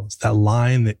cells that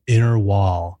line the inner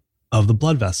wall of the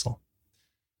blood vessel.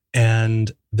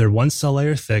 And they're one cell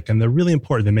layer thick, and they're really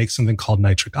important. They make something called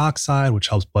nitric oxide, which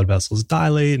helps blood vessels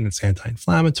dilate, and it's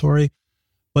anti-inflammatory.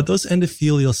 But those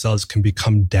endothelial cells can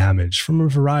become damaged from a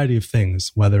variety of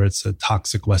things, whether it's a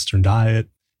toxic Western diet,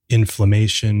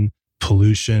 inflammation,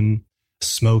 pollution,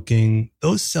 smoking.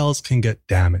 Those cells can get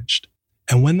damaged.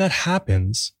 And when that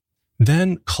happens,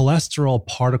 then cholesterol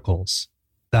particles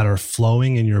that are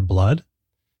flowing in your blood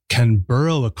can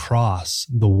burrow across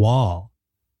the wall,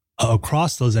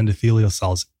 across those endothelial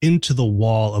cells into the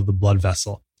wall of the blood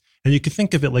vessel. And you can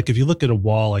think of it like if you look at a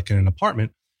wall, like in an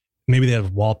apartment, maybe they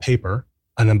have wallpaper,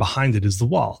 and then behind it is the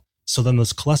wall. So then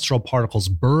those cholesterol particles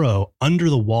burrow under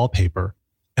the wallpaper,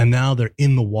 and now they're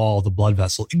in the wall of the blood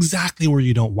vessel, exactly where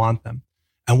you don't want them.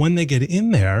 And when they get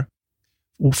in there,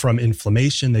 from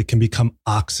inflammation, they can become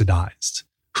oxidized,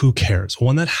 Who cares?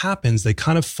 When that happens, they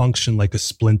kind of function like a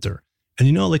splinter. And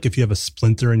you know, like if you have a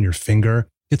splinter in your finger,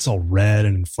 it's all red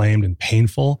and inflamed and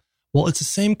painful. Well, it's the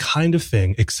same kind of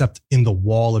thing, except in the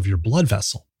wall of your blood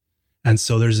vessel. And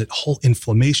so there's a whole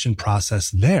inflammation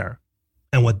process there.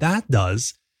 And what that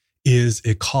does is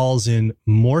it calls in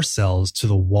more cells to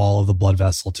the wall of the blood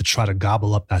vessel to try to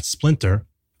gobble up that splinter,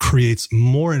 creates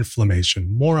more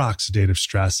inflammation, more oxidative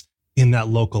stress in that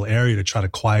local area to try to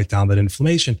quiet down that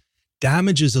inflammation,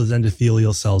 damages those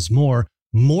endothelial cells more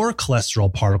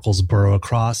cholesterol particles burrow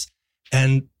across,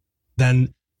 and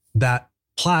then that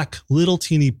plaque, little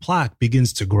teeny plaque,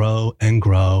 begins to grow and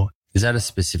grow. Is that a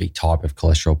specific type of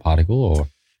cholesterol particle, or?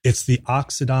 It's the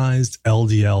oxidized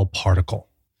LDL particle.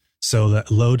 So that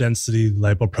low density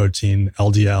lipoprotein,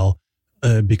 LDL,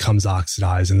 becomes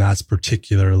oxidized, and that's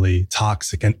particularly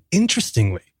toxic. And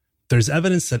interestingly, there's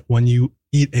evidence that when you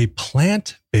eat a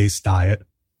plant-based diet,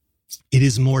 it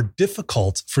is more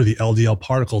difficult for the LDL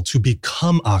particle to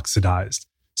become oxidized.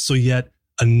 So yet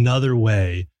another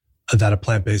way that a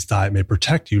plant-based diet may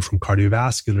protect you from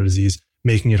cardiovascular disease,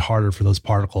 making it harder for those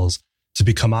particles to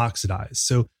become oxidized.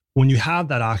 So when you have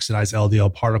that oxidized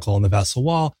LDL particle in the vessel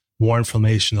wall, more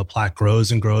inflammation, the plaque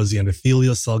grows and grows, the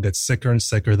endothelial cell gets sicker and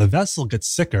sicker, the vessel gets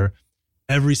sicker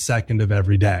every second of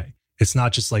every day. It's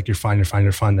not just like you're fine,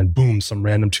 then boom, some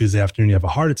random Tuesday afternoon, you have a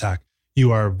heart attack.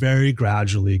 You are very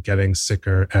gradually getting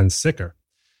sicker and sicker.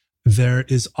 There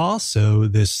is also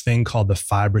this thing called the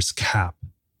fibrous cap,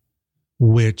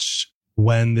 which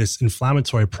when this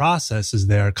inflammatory process is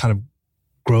there, kind of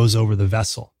grows over the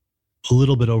vessel, a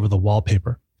little bit over the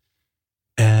wallpaper.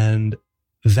 And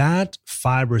that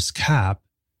fibrous cap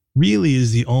really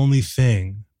is the only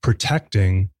thing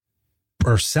protecting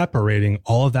or separating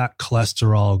all of that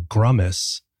cholesterol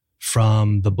grummus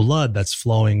from the blood that's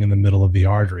flowing in the middle of the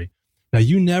artery. Now,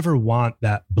 you never want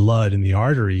that blood in the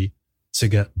artery to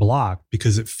get blocked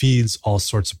because it feeds all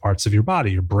sorts of parts of your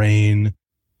body, your brain,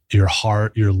 your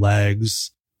heart, your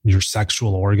legs, your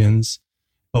sexual organs.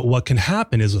 But what can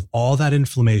happen is with all that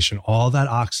inflammation, all that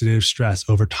oxidative stress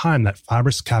over time, that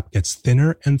fibrous cap gets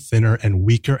thinner and thinner and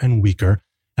weaker,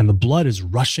 and the blood is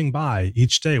rushing by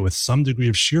each day with some degree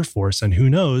of shear force. And who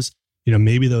knows,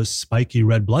 maybe those spiky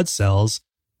red blood cells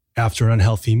after an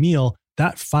unhealthy meal,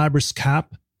 that fibrous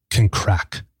cap can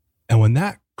crack. And when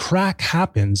that crack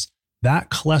happens, that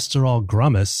cholesterol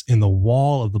grummus in the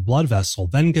wall of the blood vessel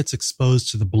then gets exposed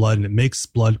to the blood and it makes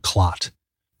blood clot.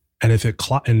 And if it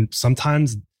clot, and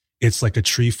sometimes it's like a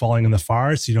tree falling in the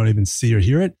forest, you don't even see or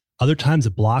hear it. Other times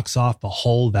it blocks off the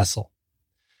whole vessel.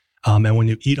 And when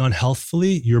you eat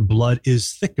unhealthfully, your blood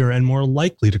is thicker and more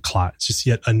likely to clot. It's just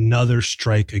yet another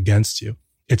strike against you.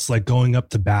 It's like going up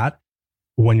to bat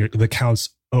when the count's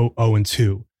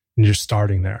 0-2 and you're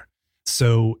starting there.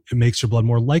 So it makes your blood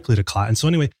more likely to clot. And so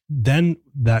anyway, then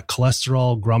that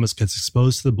cholesterol grummus gets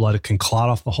exposed to the blood. It can clot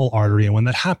off the whole artery. And when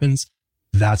that happens,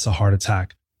 that's a heart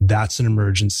attack. That's an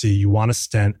emergency. You want a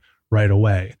stent right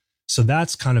away. So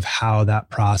that's kind of how that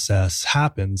process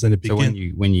happens. And it begins.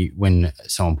 So when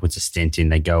someone puts a stent in,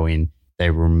 they go in, they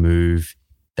remove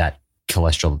that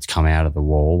cholesterol that's come out of the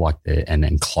wall, and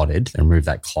then clotted. They remove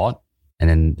that clot, and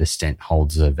then the stent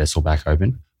holds the vessel back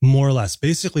open. More or less.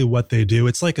 Basically what they do,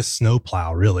 it's like a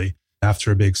snowplow, really.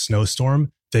 After a big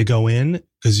snowstorm, they go in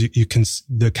because you can,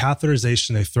 the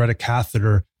catheterization, they thread a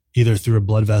catheter either through a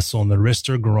blood vessel in the wrist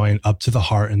or groin up to the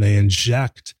heart, and they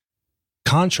inject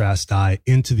contrast dye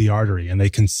into the artery, and they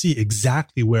can see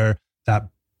exactly where that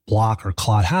block or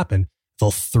clot happened. They'll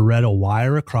thread a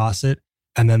wire across it,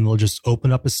 and then they'll just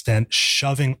open up a stent,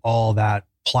 shoving all that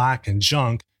plaque and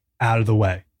junk out of the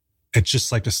way. It's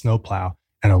just like a snowplow,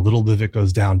 and a little bit of it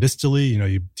goes down distally.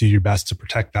 You do your best to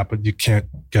protect that, but you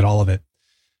can't get all of it.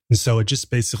 And so it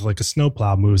just basically, like a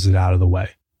snowplow, moves it out of the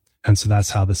way. And so that's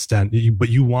how the stent, but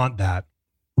you want that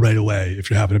right away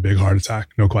if you're having a big heart attack,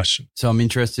 no question. So I'm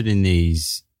interested in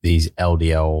these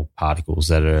LDL particles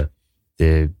that are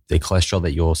the cholesterol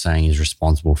that you're saying is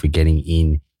responsible for getting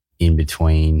in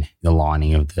between the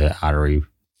lining of the artery.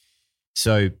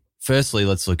 So firstly,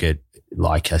 let's look at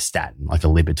like a statin, like a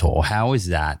Lipitor. How is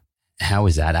that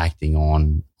acting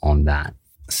on that?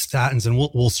 Statins, and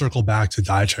we'll circle back to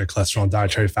dietary cholesterol and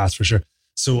dietary fats for sure.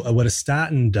 So what a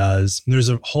statin does, there's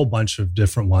a whole bunch of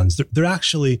different ones. They're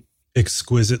actually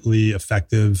exquisitely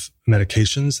effective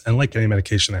medications. And like any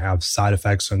medication, they have side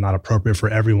effects and not appropriate for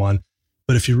everyone.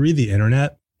 But if you read the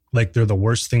internet, like they're the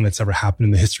worst thing that's ever happened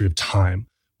in the history of time,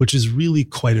 which is really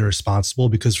quite irresponsible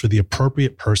because for the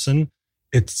appropriate person,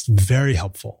 it's very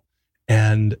helpful.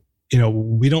 And,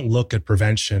 we don't look at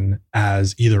prevention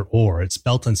as either or. It's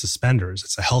belt and suspenders.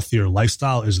 It's a healthier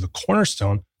lifestyle is the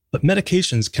cornerstone. but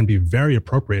medications can be very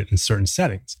appropriate in certain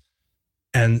settings.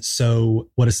 And so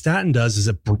what a statin does is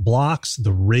it blocks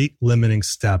the rate limiting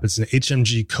step. It's an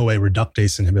HMG-CoA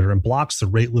reductase inhibitor and blocks the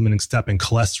rate limiting step in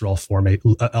LDL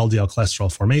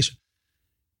cholesterol formation.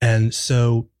 And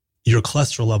so your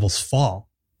cholesterol levels fall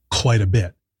quite a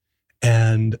bit.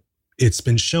 And it's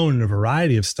been shown in a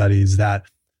variety of studies that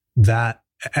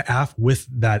with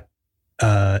that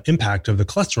impact of the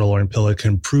cholesterol-lowering pill, it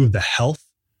can improve the health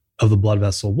of the blood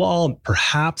vessel wall,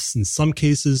 perhaps in some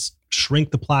cases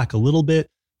shrink the plaque a little bit,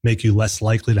 make you less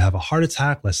likely to have a heart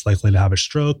attack, less likely to have a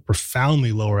stroke,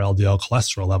 profoundly lower LDL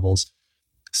cholesterol levels.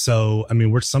 So, I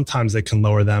mean, sometimes they can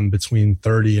lower them between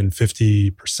 30 and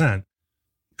 50%,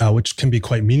 which can be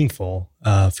quite meaningful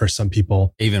for some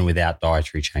people. Even without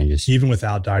dietary changes. Even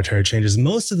without dietary changes.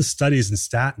 Most of the studies in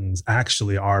statins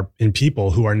actually are in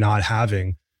people who are not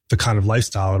having the kind of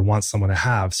lifestyle I'd want someone to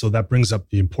have. So that brings up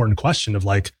the important question of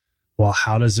like, well,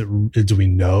 do we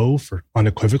know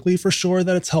unequivocally for sure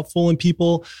that it's helpful in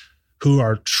people who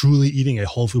are truly eating a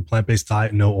whole food plant-based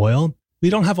diet, no oil?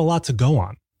 We don't have a lot to go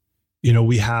on.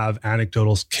 We have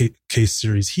anecdotal case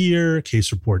series here,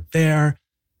 case report there,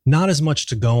 not as much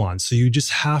to go on. So you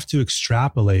just have to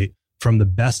extrapolate from the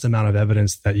best amount of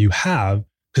evidence that you have,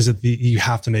 because you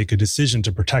have to make a decision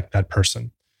to protect that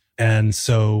person. And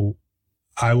so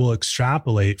I will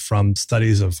extrapolate from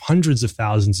studies of hundreds of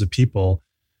thousands of people,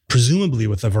 presumably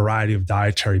with a variety of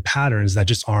dietary patterns that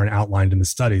just aren't outlined in the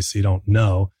study, so you don't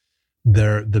know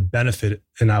the benefit.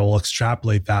 And I will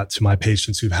extrapolate that to my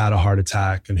patients who've had a heart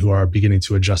attack and who are beginning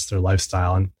to adjust their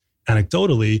lifestyle. And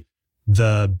anecdotally,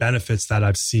 the benefits that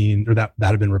I've seen or that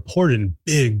have been reported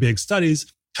in big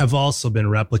studies have also been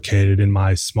replicated in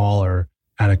my smaller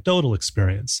anecdotal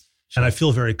experience. And I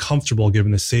feel very comfortable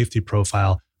given the safety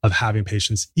profile of having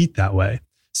patients eat that way.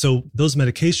 So those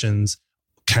medications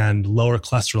can lower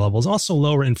cholesterol levels, also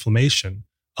lower inflammation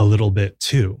a little bit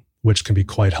too, which can be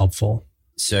quite helpful.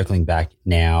 Circling back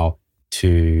now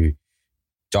to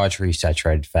dietary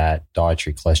saturated fat,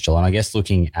 dietary cholesterol, and I guess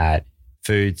looking at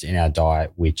foods in our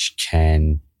diet which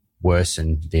can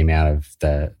worsen the amount of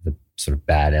the sort of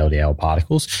bad LDL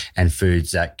particles, and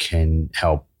foods that can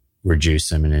help reduce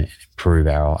them and improve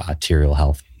our arterial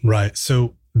health. Right.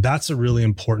 So that's a really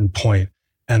important point.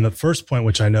 And the first point,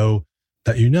 which I know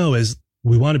that is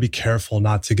we want to be careful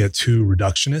not to get too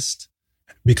reductionist,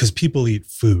 because people eat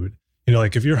food.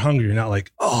 Like if you're hungry, you're not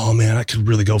like, oh man, I could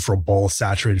really go for a bowl of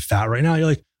saturated fat right now. You're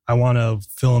like, I want to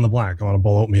fill in the blank. I want a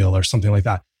bowl of oatmeal or something like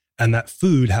that. And that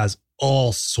food has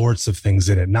all sorts of things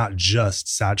in it, not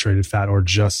just saturated fat or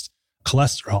just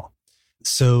cholesterol.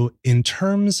 So in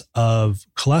terms of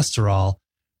cholesterol,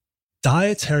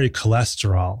 dietary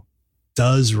cholesterol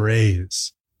does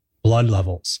raise blood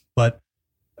levels, but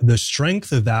the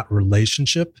strength of that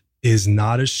relationship is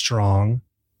not as strong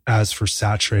as for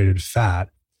saturated fat.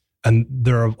 And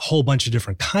there are a whole bunch of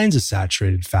different kinds of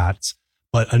saturated fats,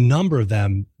 but a number of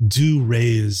them do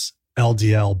raise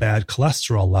LDL, bad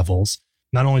cholesterol levels.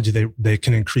 Not only do they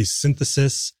can increase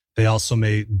synthesis, they also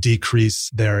may decrease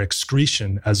their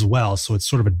excretion as well. So it's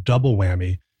sort of a double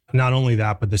whammy. Not only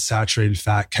that, but the saturated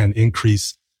fat can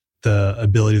increase the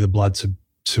ability of the blood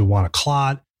to want to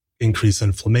clot, increase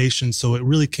inflammation. So it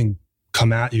really can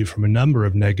come at you from a number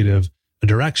of negative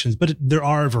directions. But there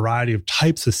are a variety of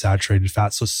types of saturated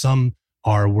fat. So some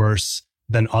are worse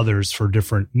than others for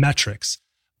different metrics.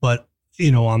 But,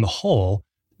 on the whole,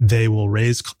 they will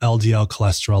raise LDL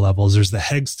cholesterol levels. There's the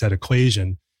Hegsted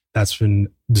equation that's been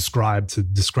described to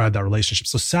describe that relationship.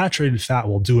 So saturated fat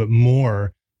will do it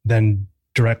more than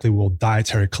directly will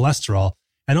dietary cholesterol.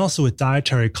 And also with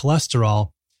dietary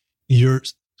cholesterol, your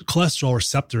cholesterol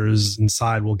receptors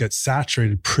inside will get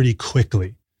saturated pretty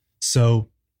quickly. So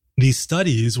these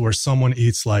studies where someone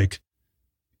eats 4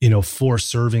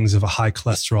 servings of a high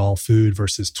cholesterol food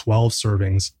versus 12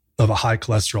 servings of a high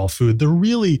cholesterol food, they're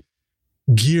really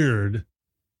geared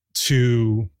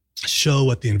to show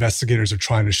what the investigators are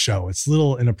trying to show. It's a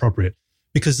little inappropriate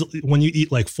because when you eat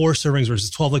 4 servings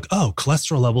versus 12,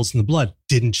 cholesterol levels in the blood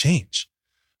didn't change.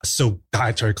 So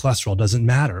dietary cholesterol doesn't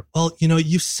matter. Well,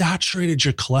 you've saturated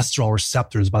your cholesterol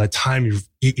receptors by the time you've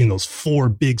eaten those 4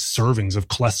 big servings of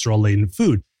cholesterol-laden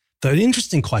food. The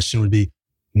interesting question would be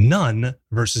none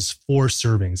versus 4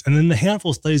 servings. And then the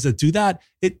handful of studies that do that,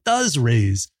 it does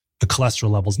raise the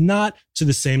cholesterol levels, not to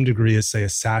the same degree as, say, a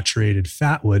saturated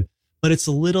fat would, but it's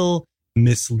a little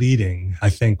misleading, I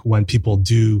think, when people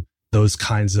do those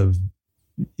kinds of,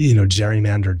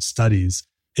 gerrymandered studies,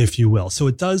 if you will. So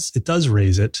it does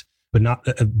raise it, but not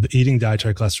eating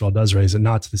dietary cholesterol does raise it,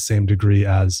 not to the same degree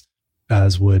as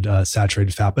would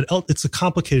saturated fat. But it's a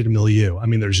complicated milieu. I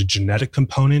mean, there's a genetic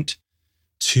component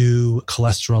to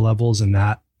cholesterol levels, and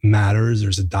that matters.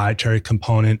 There's a dietary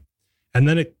component. And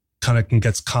then it kind of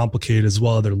gets complicated as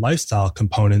well. Other lifestyle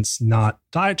components, not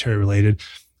dietary related.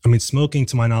 I mean, smoking,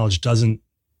 to my knowledge, doesn't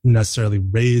necessarily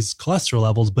raise cholesterol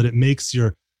levels, but it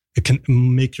can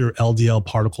make your LDL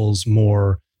particles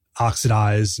more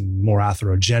oxidized and more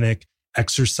atherogenic.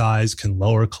 Exercise can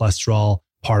lower cholesterol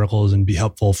particles and be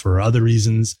helpful for other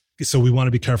reasons. So we want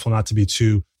to be careful not to be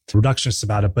too reductionist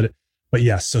about it. But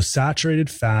yes, so saturated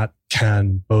fat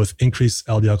can both increase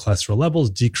LDL cholesterol levels,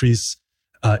 decrease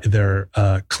their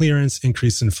clearance,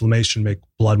 increase inflammation, make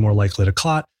blood more likely to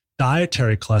clot.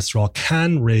 Dietary cholesterol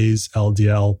can raise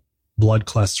LDL blood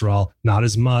cholesterol, not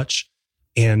as much,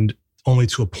 and only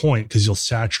to a point because you'll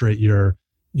saturate your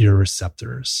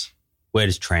receptors. Where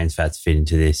does trans fats fit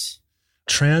into this?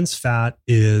 Trans fat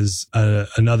is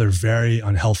another very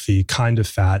unhealthy kind of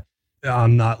fat.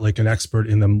 I'm not like an expert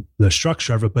in the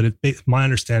structure of it, but my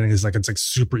understanding is like it's like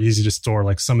super easy to store.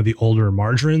 Like some of the older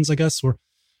margarines, I guess, were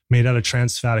made out of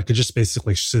trans fat. It could just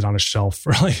basically sit on a shelf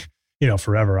for like,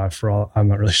 forever. I'm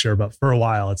not really sure, but for a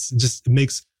while, it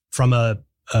makes from a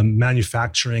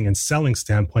manufacturing and selling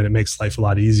standpoint, it makes life a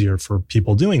lot easier for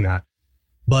people doing that.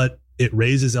 But it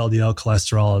raises LDL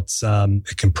cholesterol.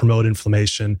 It can promote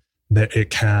inflammation. That it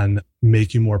can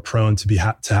make you more prone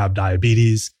to have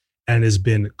diabetes, and has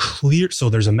been clear. So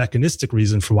there's a mechanistic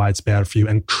reason for why it's bad for you,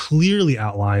 and clearly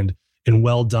outlined in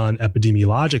well-done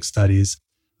epidemiologic studies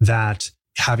that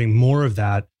having more of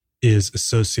that is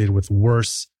associated with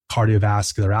worse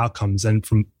cardiovascular outcomes. And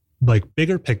from like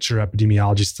bigger picture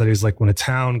epidemiology studies, like when a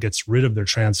town gets rid of their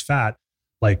trans fat,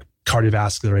 like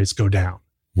cardiovascular rates go down.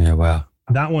 Yeah, wow.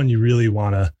 That one you really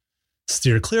want to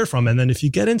steer clear from. And then if you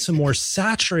get into more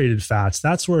saturated fats,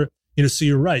 that's where, so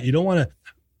you're right. You don't want to,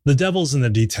 the devil's in the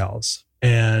details.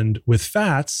 And with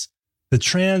fats, the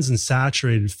trans and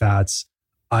saturated fats,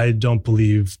 I don't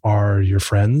believe are your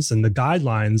friends. And the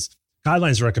guidelines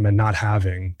recommend not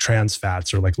having trans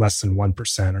fats or like less than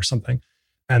 1% or something.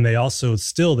 And they also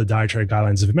still, the Dietary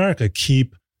Guidelines of America,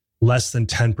 keep less than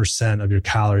 10% of your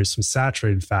calories from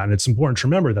saturated fat. And it's important to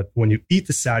remember that when you eat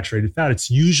the saturated fat,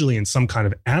 it's usually in some kind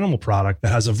of animal product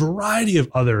that has a variety of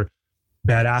other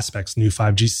bad aspects,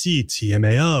 Nu-5GC,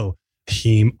 TMAO,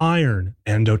 heme iron,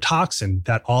 endotoxin,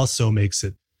 that also makes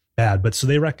it bad. But so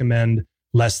they recommend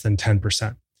less than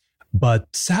 10%. But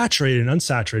saturated and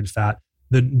unsaturated fat,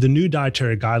 the new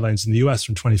dietary guidelines in the US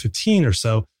from 2015 or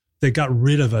so, they got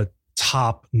rid of a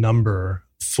top number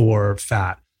for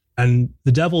fat. And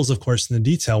the devil's, of course, in the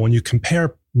detail. When you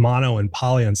compare mono and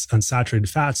polyunsaturated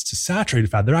fats to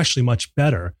saturated fat, they're actually much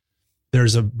better.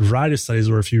 There's a variety of studies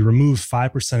where if you remove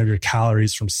 5% of your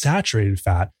calories from saturated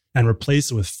fat and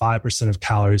replace it with 5% of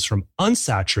calories from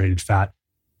unsaturated fat,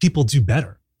 people do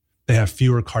better. They have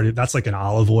fewer that's like an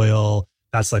olive oil,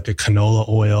 that's like a canola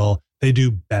oil. They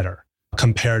do better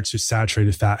compared to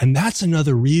saturated fat. And that's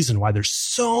another reason why there's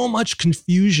so much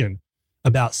confusion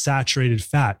about saturated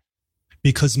fat.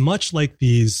 Because much like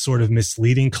these sort of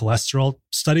misleading cholesterol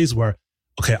studies where,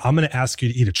 okay, I'm going to ask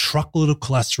you to eat a truckload of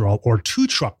cholesterol or 2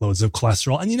 truckloads of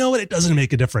cholesterol. And you know what? It doesn't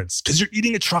make a difference because you're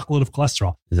eating a truckload of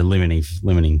cholesterol. There's a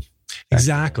limiting.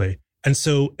 Exactly. And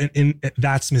so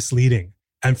that's misleading.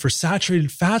 And for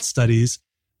saturated fat studies,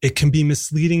 it can be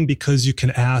misleading because you can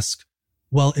ask,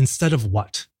 well, instead of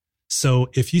what?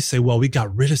 So if you say, well, we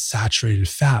got rid of saturated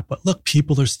fat, but look,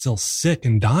 people are still sick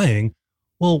and dying.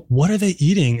 Well, what are they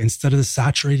eating instead of the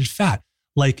saturated fat?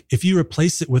 Like if you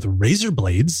replace it with razor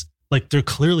blades, like they're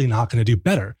clearly not going to do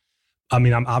better. I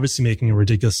mean, I'm obviously making a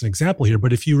ridiculous example here,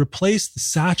 but if you replace the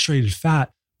saturated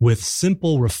fat with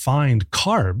simple refined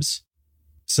carbs,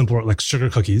 simple like sugar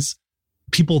cookies,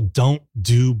 people don't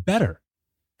do better.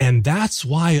 And that's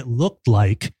why it looked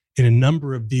like in a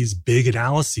number of these big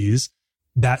analyses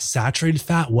that saturated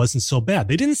fat wasn't so bad.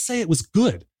 They didn't say it was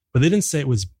good, but they didn't say it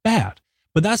was bad.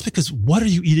 But that's because what are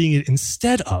you eating it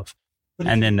instead of?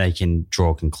 And then they can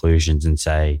draw conclusions and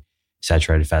say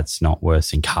saturated fat's not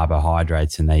worse than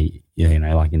carbohydrates. And they,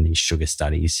 like in these sugar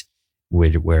studies,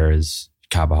 whereas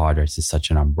carbohydrates is such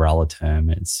an umbrella term,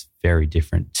 it's very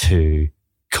different to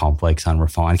complex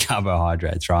unrefined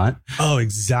carbohydrates, right? Oh,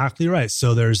 exactly right.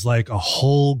 So there's like a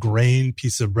whole grain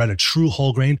piece of bread, a true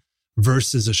whole grain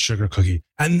versus a sugar cookie.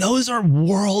 And those are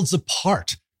worlds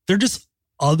apart. They're just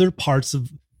other parts of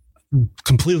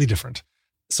completely different.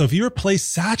 So if you replace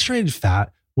saturated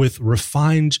fat with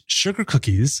refined sugar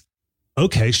cookies,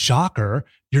 okay, shocker,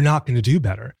 you're not going to do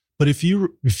better. But if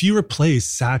you replace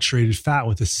saturated fat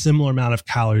with a similar amount of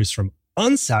calories from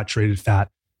unsaturated fat,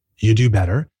 you do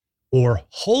better. Or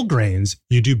whole grains,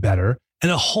 you do better.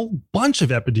 And a whole bunch of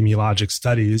epidemiologic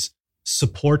studies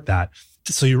support that.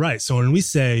 So you're right. So when we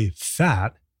say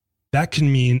fat, that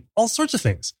can mean all sorts of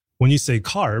things. When you say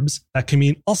carbs, that can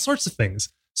mean all sorts of things.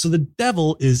 So the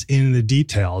devil is in the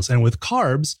details. And with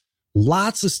carbs,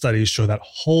 lots of studies show that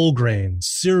whole grain,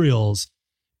 cereals,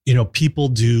 people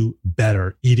do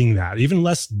better eating that, even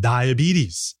less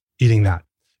diabetes eating that.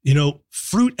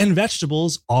 Fruit and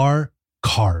vegetables are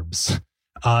carbs.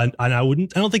 And I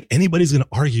don't think anybody's going to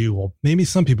argue, well, maybe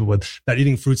some people would, that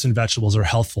eating fruits and vegetables are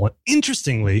healthful. And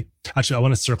interestingly, actually, I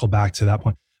want to circle back to that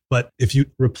point. But if you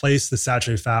replace the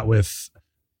saturated fat with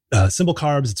simple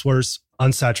carbs, it's worse.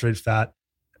 Unsaturated fat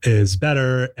is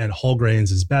better, and whole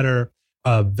grains is better.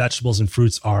 Vegetables and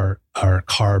fruits are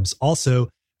carbs also.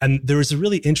 And there was a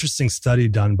really interesting study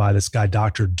done by this guy,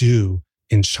 Dr. Du,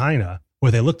 in China,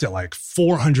 where they looked at like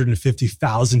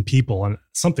 450,000 people and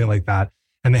something like that.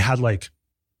 And they had like,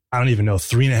 I don't even know,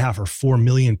 3.5 or 4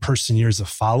 million person years of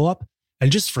follow-up.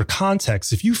 And just for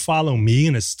context, if you follow me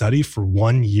in a study for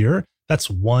 1 year, that's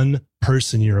 1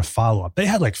 person year of follow-up. They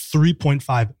had like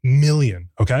 3.5 million,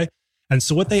 okay? And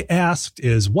so what they asked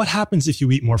is, what happens if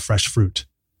you eat more fresh fruit?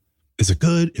 Is it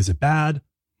good? Is it bad?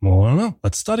 Well, I don't know.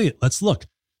 Let's study it. Let's look.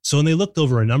 So when they looked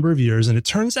over a number of years, and it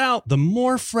turns out the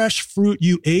more fresh fruit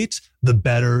you ate, the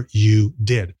better you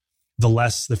did.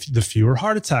 The fewer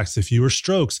heart attacks, the fewer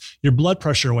strokes, your blood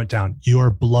pressure went down,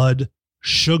 your blood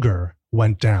sugar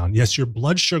went down. Yes, your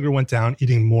blood sugar went down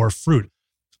eating more fruit.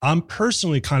 I'm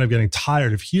personally kind of getting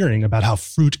tired of hearing about how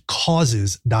fruit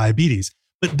causes diabetes.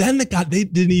 But then they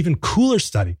did an even cooler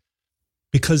study,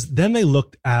 because then they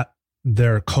looked at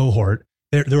their cohort.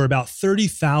 There were about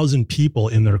 30,000 people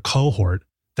in their cohort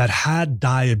that had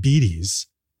diabetes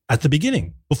at the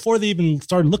beginning, before they even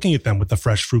started looking at them with the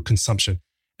fresh fruit consumption.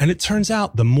 And it turns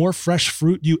out the more fresh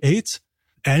fruit you ate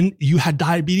and you had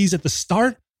diabetes at the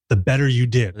start, the better you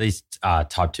did. These are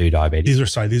type 2 diabetes.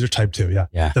 These are type 2.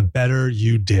 Yeah. The better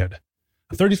you did.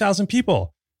 30,000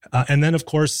 people. And then, of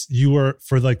course, you were,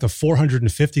 for like the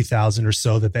 450,000 or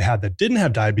so that they had that didn't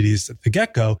have diabetes at the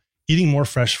get-go, eating more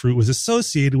fresh fruit was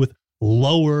associated with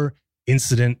lower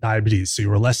incident diabetes. So you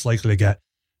were less likely to get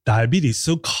diabetes.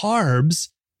 So carbs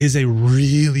is a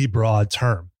really broad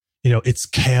term. It's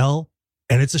kale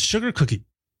and it's a sugar cookie.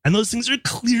 And those things are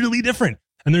clearly different.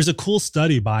 And there's a cool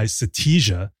study by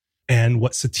Satija. And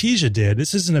what Satija did,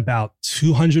 this is in about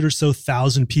 200 or so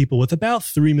thousand people with about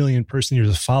 3 million person years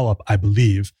of follow-up, I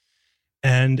believe.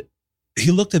 And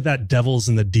he looked at that devil's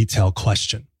in the detail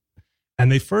question. And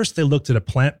they looked at a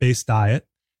plant-based diet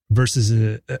versus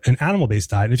an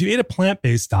animal-based diet. And if you ate a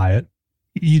plant-based diet,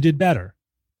 you did better.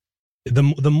 The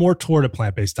more toward a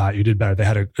plant-based diet, you did better. They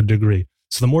had a degree.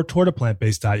 So the more toward a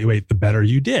plant-based diet you ate, the better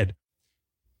you did.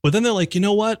 But then they're like, you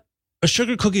know what? A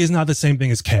sugar cookie is not the same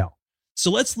thing as kale. So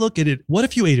let's look at it. What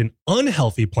if you ate an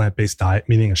unhealthy plant-based diet,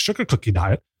 meaning a sugar cookie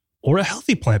diet, or a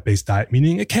healthy plant-based diet,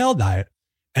 meaning a kale diet?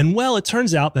 And well, it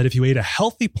turns out that if you ate a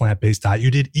healthy plant-based diet, you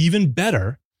did even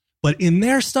better. But in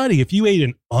their study, if you ate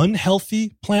an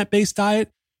unhealthy plant-based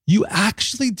diet, you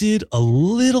actually did a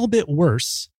little bit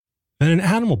worse than an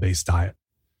animal-based diet.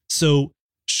 So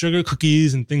sugar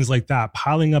cookies and things like that,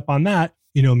 piling up on that,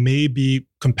 may be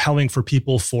compelling for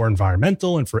people for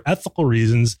environmental and for ethical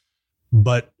reasons,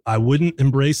 but I wouldn't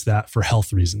embrace that for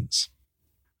health reasons.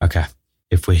 Okay.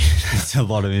 It's a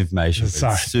lot of information.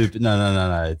 Sorry. It's super.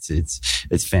 No.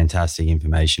 It's fantastic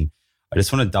information. I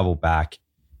just want to double back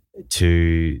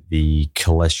to the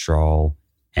cholesterol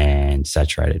and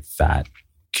saturated fat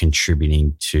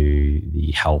contributing to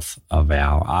the health of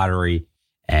our artery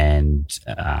and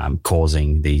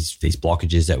causing these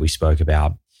blockages that we spoke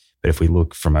about. But if we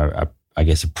look from a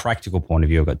practical point of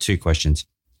view, I've got 2 questions.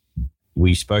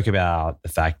 We spoke about the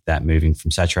fact that moving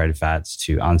from saturated fats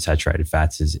to unsaturated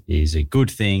fats is a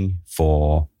good thing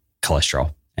for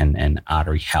cholesterol and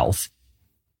artery health.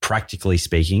 Practically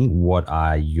speaking, what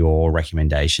are your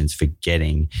recommendations for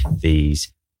getting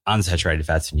these unsaturated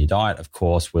fats in your diet? Of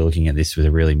course, we're looking at this with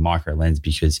a really micro lens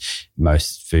because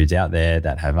most foods out there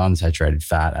that have unsaturated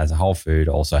fat as a whole food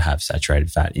also have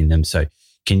saturated fat in them. So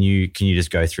can you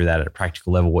just go through that at a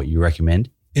practical level, what you recommend?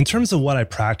 In terms of what I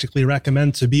practically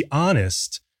recommend, to be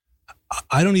honest,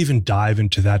 I don't even dive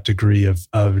into that degree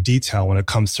of detail when it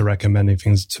comes to recommending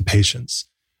things to patients.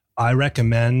 I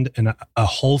recommend a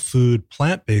whole food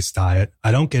plant-based diet.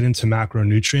 I don't get into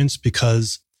macronutrients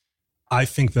because I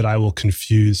think that I will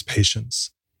confuse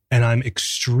patients. And I'm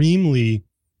extremely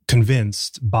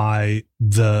convinced by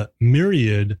the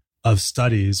myriad of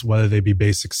studies, whether they be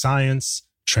basic science,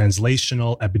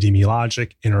 translational,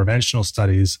 epidemiologic, interventional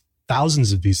studies,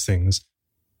 thousands of these things,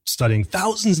 studying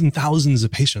thousands and thousands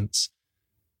of patients,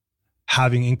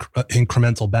 having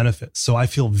incremental benefits. So I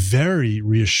feel very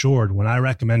reassured when I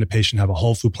recommend a patient have a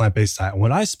whole food plant-based diet. And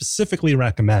what I specifically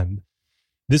recommend,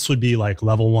 this would be like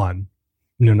level 1.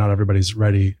 Not everybody's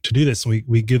ready to do this. And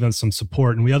we give them some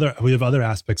support. And we have other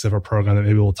aspects of our program that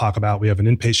maybe we'll talk about. We have an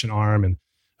inpatient arm and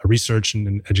a research and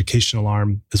an educational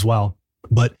arm as well.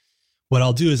 But what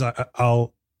I'll do is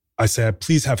I say,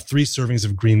 please have 3 servings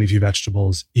of green leafy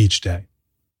vegetables each day.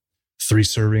 3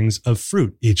 servings of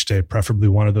fruit each day, preferably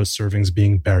one of those servings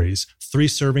being berries. 3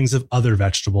 servings of other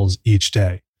vegetables each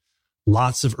day.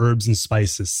 Lots of herbs and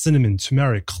spices, cinnamon,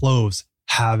 turmeric, cloves,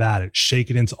 have at it. Shake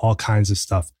it into all kinds of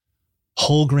stuff.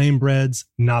 Whole grain breads,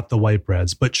 not the white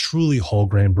breads, but truly whole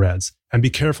grain breads. And be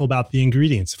careful about the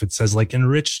ingredients. If it says like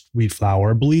enriched wheat flour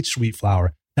or bleached wheat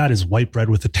flour, that is white bread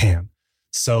with a tan.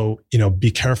 So,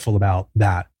 be careful about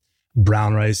that.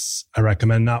 Brown rice, I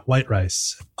recommend not white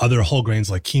rice. Other whole grains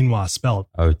like quinoa, spelt,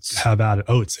 oats. Have at it.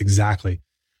 Oats, exactly.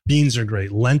 Beans are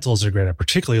great. Lentils are great. I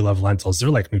particularly love lentils. They're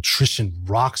like nutrition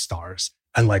rock stars.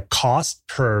 And like cost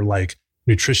per like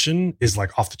nutrition is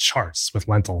like off the charts with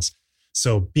lentils.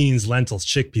 So beans, lentils,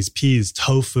 chickpeas, peas,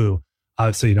 tofu.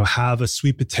 So, have a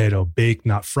sweet potato, baked,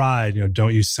 not fried.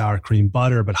 Don't use sour cream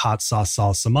butter, but hot sauce,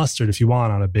 salsa, mustard. If you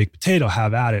want on a baked potato,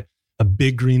 have at it. A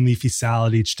big green leafy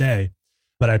salad each day.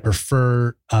 But I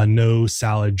prefer no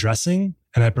salad dressing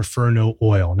and I prefer no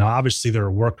oil. Now, obviously there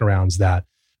are workarounds that,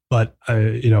 but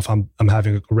if I'm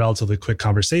having a relatively quick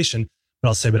conversation, but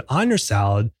I'll say, but on your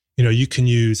salad, you can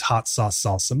use hot sauce,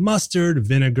 salsa, mustard,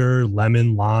 vinegar,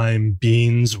 lemon, lime,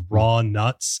 beans, raw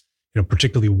nuts,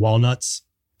 particularly walnuts.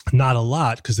 Not a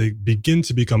lot because they begin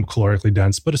to become calorically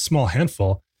dense, but a small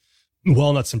handful.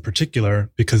 Walnuts in particular,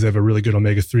 because they have a really good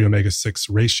omega-3, omega-6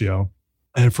 ratio.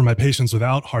 And for my patients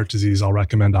without heart disease, I'll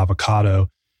recommend avocado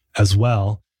as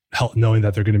well, knowing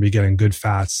that they're going to be getting good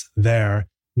fats there.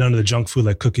 None of the junk food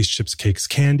like cookies, chips, cakes,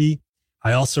 candy.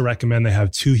 I also recommend they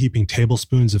have 2 heaping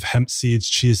tablespoons of hemp seeds,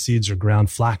 chia seeds, or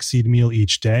ground flaxseed meal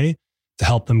each day to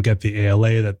help them get the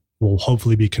ALA that will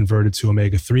hopefully be converted to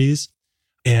omega-3s.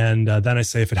 And then I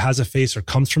say, if it has a face or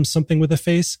comes from something with a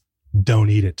face, don't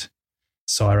eat it.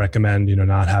 So I recommend,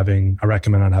 not having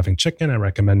chicken. I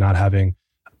recommend not having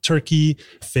turkey,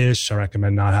 fish. I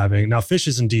recommend not having. Now, fish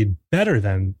is indeed better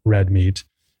than red meat,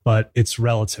 but it's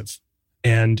relative.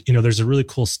 And, there's a really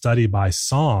cool study by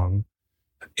Song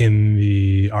in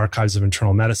the Archives of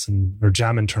Internal Medicine or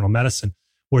JAMA Internal Medicine,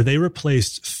 where they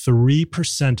replaced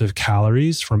 3% of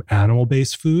calories from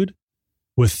animal-based food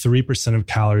with 3% of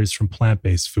calories from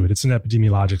plant-based food. It's an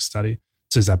epidemiologic study.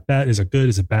 So is that bad? Is it good?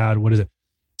 Is it bad? What is it?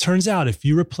 Turns out if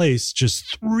you replace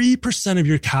just 3% of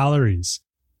your calories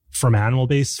from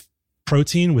animal-based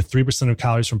protein with 3% of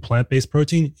calories from plant-based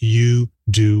protein, you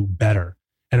do better.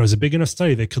 And it was a big enough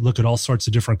study they could look at all sorts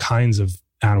of different kinds of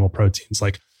animal proteins,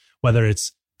 like whether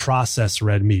it's processed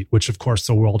red meat, which of course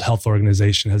the World Health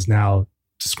Organization has now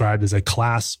described as a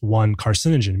class 1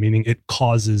 carcinogen, meaning it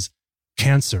causes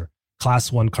cancer.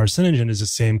 Class 1 carcinogen is the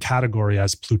same category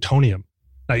as plutonium.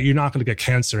 Now, you're not going to get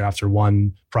cancer after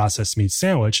one processed meat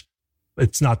sandwich.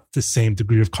 It's not the same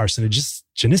degree of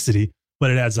carcinogenicity,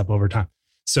 but it adds up over time.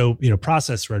 So,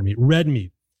 processed red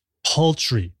meat,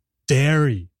 poultry,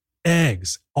 dairy,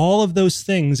 eggs, all of those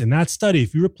things in that study,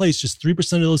 if you replace just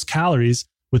 3% of those calories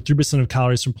with 3% of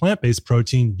calories from plant-based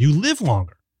protein, you live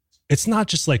longer. It's not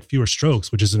just like fewer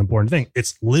strokes, which is an important thing.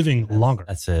 It's living longer.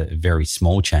 That's a very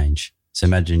small change. So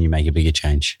imagine you make a bigger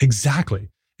change. Exactly.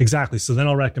 So then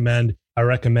I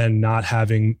recommend not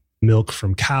having milk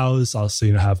from cows.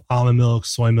 Also, have almond milk,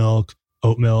 soy milk,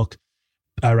 oat milk.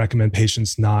 I recommend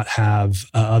patients not have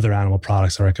other animal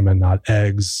products. I recommend not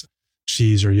eggs,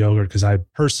 cheese, or yogurt, because I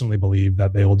personally believe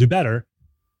that they will do better,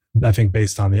 I think,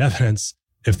 based on the evidence,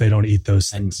 if they don't eat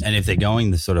those things. And if they're going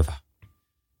the sort of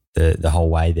the whole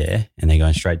way there and they're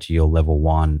going straight to your level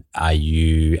 1, are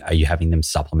you having them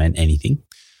supplement anything?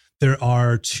 There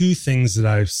are 2 things that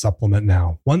I supplement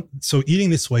now. One, so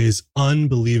eating this way is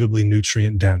unbelievably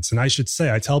nutrient dense. And I should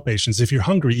say, I tell patients, if you're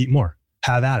hungry, eat more.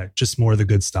 Have at it. Just more of the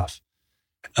good stuff.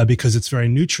 Because it's very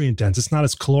nutrient dense. It's not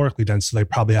as calorically dense, so they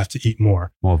probably have to eat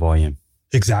more. More volume.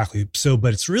 Exactly. So,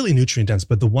 but it's really nutrient dense.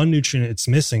 But the one nutrient it's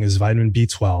missing is vitamin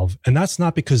B12. And that's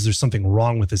not because there's something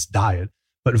wrong with this diet,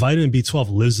 but vitamin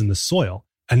B12 lives in the soil.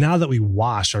 And now that we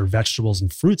wash our vegetables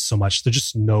and fruits so much, there's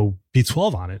just no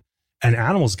B12 on it. And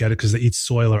animals get it because they eat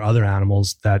soil or other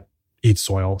animals that eat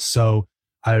soil. So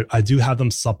I do have them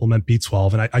supplement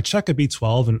B12. And I check a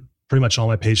B12 in pretty much all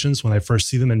my patients when I first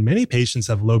see them. And many patients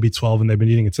have low B12 and they've been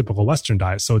eating a typical Western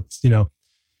diet. So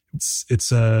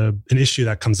it's an issue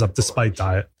that comes up despite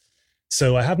diet.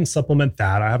 So I have them supplement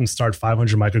that. I have them start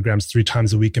 500 micrograms 3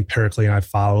 times a week empirically, and I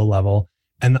follow a level.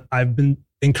 And I've been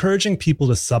encouraging people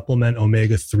to supplement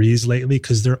omega-3s lately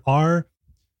because there are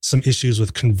some issues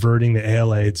with converting the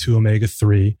ALA to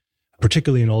omega-3,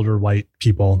 particularly in older white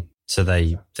people. So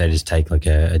they just take like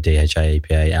a DHA,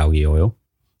 EPA, algae oil?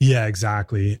 Yeah,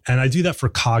 exactly. And I do that for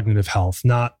cognitive health,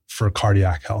 not for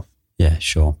cardiac health. Yeah,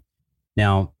 sure.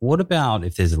 Now, what about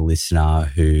if there's a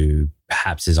listener who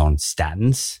perhaps is on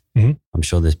statins? Mm-hmm. I'm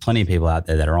sure there's plenty of people out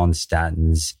there that are on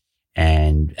statins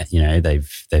and,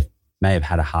 they've may have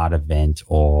had a heart event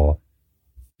or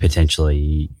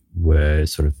potentially were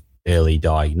sort of early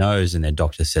diagnosed and their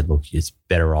doctor said, look, it's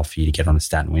better off for you to get on a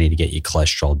statin. We need to get your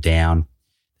cholesterol down.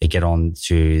 They get on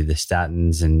to the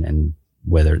statins and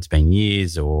whether it's been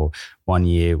years or 1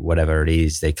 year, whatever it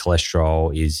is, their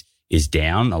cholesterol is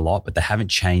down a lot, but they haven't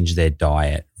changed their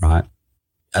diet, right?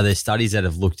 Are there studies that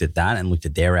have looked at that and looked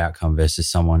at their outcome versus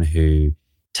someone who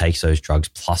takes those drugs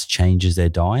plus changes their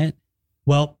diet?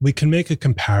 Well, we can make a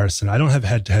comparison. I don't have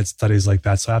head-to-head studies like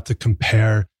that, so I have to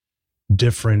compare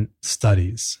different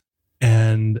studies.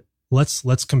 And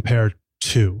let's compare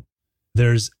two.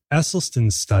 There's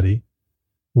Esselstyn's study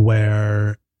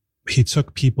where he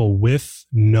took people with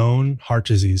known heart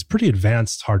disease, pretty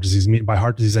advanced heart disease. By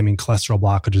heart disease, I mean cholesterol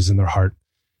blockages in their heart.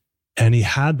 And he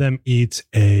had them eat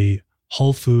a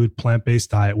whole food, plant-based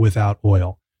diet without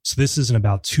oil. So this is in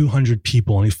about 200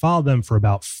 people, and he followed them for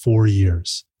about 4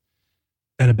 years.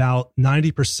 And about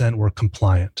 90% were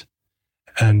compliant,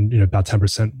 and about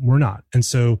 10% were not. And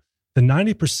so the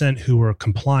 90% who were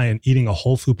compliant, eating a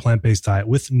whole food plant-based diet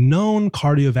with known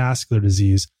cardiovascular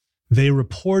disease, they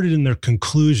reported in their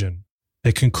conclusion,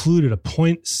 they concluded a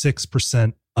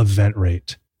 0.6% event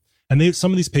rate. And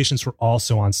some of these patients were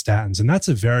also on statins, and that's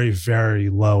a very, very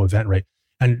low event rate.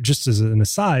 And just as an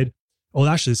aside,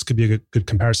 actually, this could be a good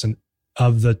comparison.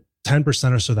 Of the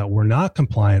 10% or so that were not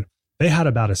compliant, they had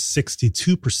about a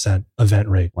 62% event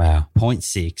rate. Wow.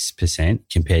 0.6%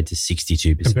 compared to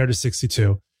 62%. Compared to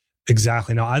 62.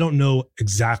 Exactly. Now, I don't know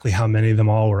exactly how many of them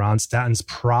all were on statins,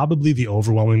 probably the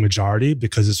overwhelming majority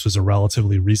because this was a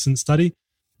relatively recent study,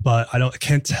 but I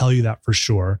can't tell you that for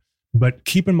sure. But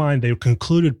keep in mind, they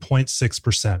concluded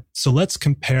 0.6%. So let's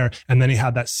compare. And then he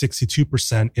had that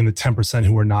 62% in the 10%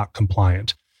 who were not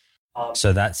compliant.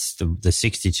 So that's the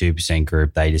 62%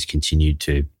 group. They just continued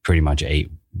to pretty much eat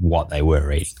what they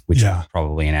were eating, which was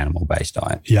probably an animal-based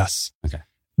diet. Yes. Okay.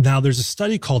 Now, there's a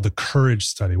study called the COURAGE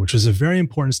study, which is a very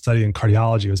important study in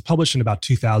cardiology. It was published in about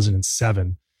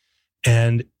 2007.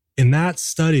 And in that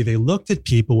study, they looked at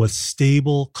people with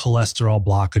stable cholesterol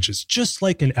blockages, just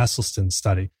like in Esselstyn's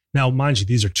study. Now, mind you,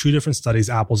 these are two different studies,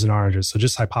 apples and oranges, so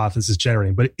just hypothesis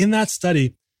generating. But in that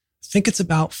study, I think it's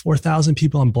about 4,000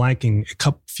 people. I'm blanking,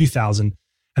 few thousand.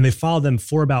 And they followed them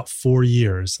for about 4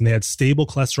 years. And they had stable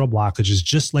cholesterol blockages,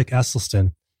 just like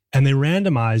Esselstyn. And they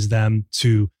randomized them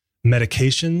to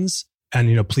medications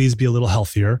and, please be a little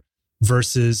healthier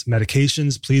versus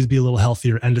medications, please be a little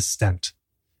healthier, and a stent.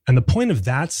 And the point of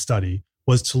that study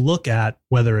was to look at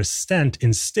whether a stent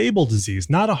in stable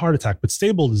disease, not a heart attack, but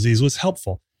stable disease, was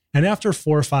helpful. And after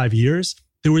 4 or 5 years,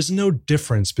 there was no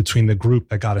difference between the group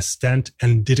that got a stent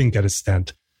and didn't get a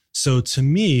stent. So to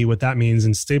me, what that means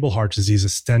in stable heart disease, a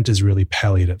stent is really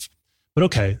palliative. But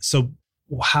okay, so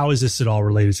how is this at all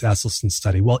related to Esselstyn's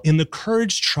study? Well, in the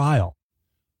COURAGE trial,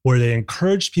 where they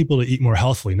encouraged people to eat more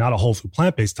healthily, not a whole food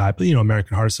plant-based diet, but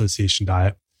American Heart Association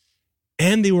diet,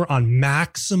 and they were on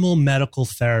maximal medical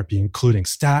therapy, including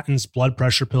statins, blood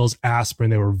pressure pills,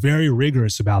 aspirin. They were very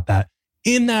rigorous about that.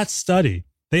 In that study,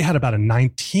 they had about a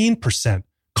 19%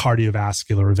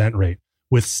 cardiovascular event rate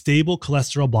with stable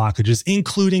cholesterol blockages,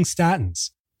 including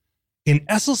statins. In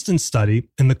Esselstyn's study,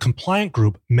 in the compliant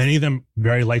group, many of them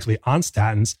very likely on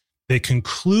statins, they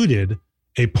concluded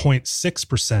a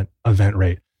 0.6% event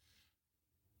rate.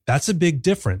 That's a big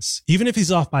difference. Even if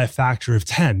he's off by a factor of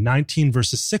 10, 19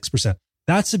 versus 6%,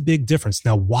 that's a big difference.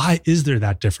 Now, why is there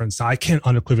that difference? Now, I can't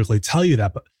unequivocally tell you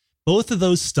that, but both of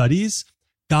those studies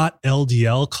got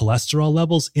LDL cholesterol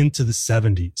levels into the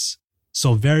 70s.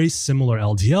 So very similar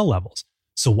LDL levels.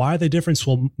 So why are they different?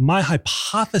 Well, my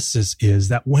hypothesis is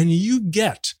that when you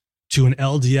get to an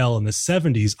LDL in the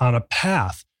 70s on a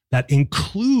path that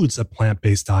includes a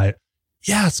plant-based diet,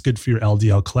 yeah, it's good for your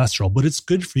LDL cholesterol, but it's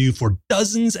good for you for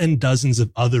dozens and dozens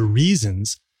of other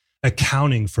reasons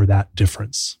accounting for that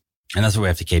difference. And that's what we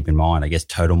have to keep in mind. I guess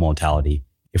total mortality.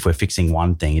 If we're fixing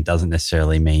one thing, it doesn't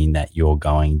necessarily mean that you're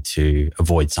going to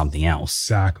avoid something else.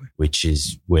 Exactly. Which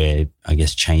is where, I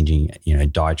guess, changing,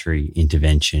 dietary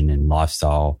intervention and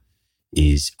lifestyle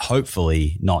is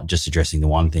hopefully not just addressing the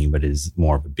one thing, but is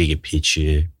more of a bigger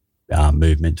picture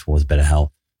movement towards better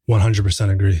health. 100%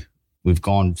 agree. we've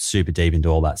gone super deep into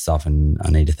all that stuff, and I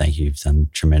need to thank you. You've done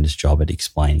a tremendous job at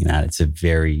explaining that. It's a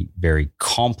very, very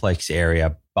complex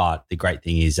area, but the great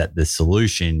thing is that the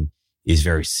solution is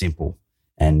very simple.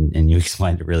 And you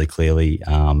explained it really clearly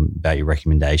about your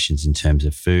recommendations in terms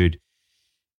of food.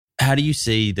 How do you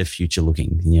see the future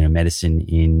looking? Medicine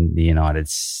in the United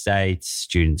States,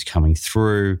 students coming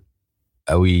through.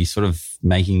 Are we sort of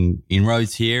making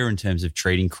inroads here in terms of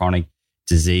treating chronic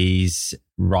disease?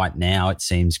 Right now, it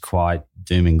seems quite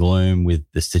doom and gloom with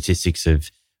the statistics of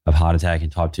heart attack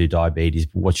and type 2 diabetes.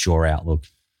 But what's your outlook?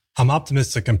 I'm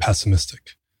optimistic and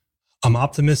pessimistic. I'm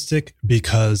optimistic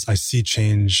because I see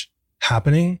change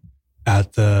happening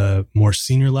at the more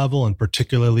senior level and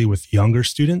particularly with younger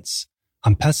students.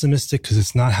 I'm pessimistic because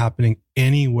it's not happening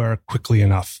anywhere quickly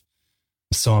enough.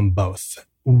 So I'm both.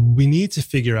 We need to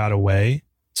figure out a way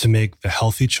to make the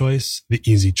healthy choice the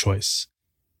easy choice.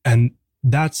 And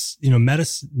that's,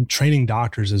 medicine, training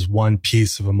doctors is one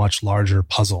piece of a much larger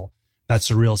puzzle. That's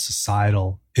a real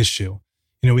societal issue.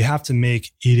 We have to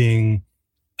make eating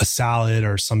a salad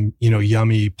or some,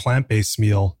 yummy plant-based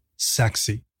meal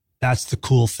sexy. That's the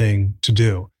cool thing to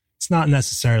do. It's not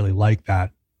necessarily like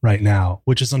that right now,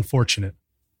 which is unfortunate.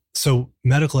 So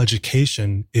medical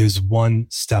education is one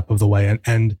step of the way.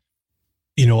 And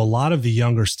a lot of the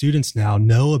younger students now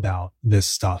know about this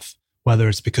stuff, whether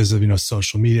it's because of,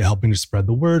 social media helping to spread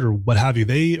the word or what have you.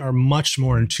 They are much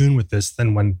more in tune with this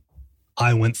than when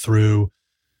I went through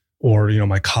or,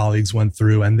 my colleagues went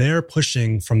through, and they're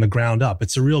pushing from the ground up.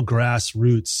 It's a real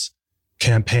grassroots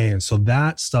campaign. So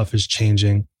that stuff is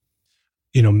changing.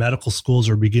 Medical schools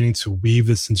are beginning to weave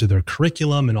this into their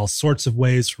curriculum in all sorts of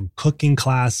ways, from cooking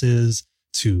classes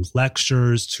to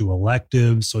lectures to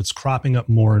electives. So it's cropping up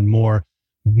more and more.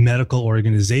 Medical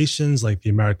organizations like the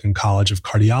American College of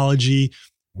Cardiology,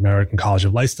 American College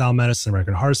of Lifestyle Medicine,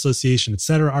 American Heart Association, et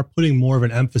cetera, are putting more of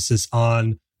an emphasis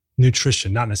on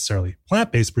nutrition, not necessarily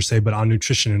plant-based per se, but on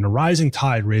nutrition. And a rising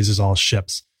tide raises all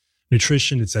ships.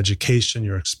 Nutrition, it's education,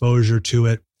 your exposure to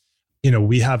it.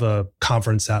 We have a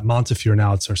conference at Montefiore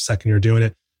now. It's our second year doing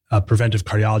it, a preventive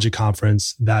cardiology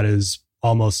conference that is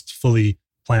almost fully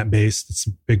plant-based. It's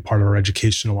a big part of our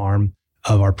educational arm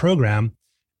of our program.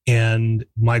 And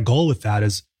my goal with that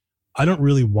is I don't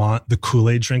really want the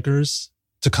Kool-Aid drinkers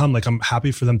to come. Like, I'm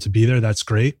happy for them to be there. That's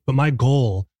great. But my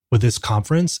goal with this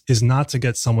conference is not to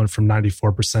get someone from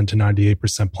 94% to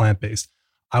 98% plant-based.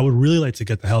 I would really like to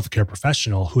get the healthcare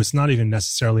professional who is not even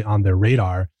necessarily on their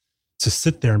radar to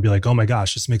sit there and be like, oh my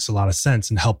gosh, this makes a lot of sense,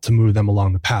 and help to move them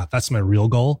along the path. That's my real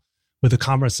goal with the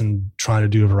conference, and trying to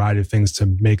do a variety of things to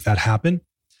make that happen.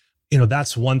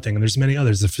 That's one thing. And there's many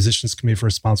others. The Physicians Committee for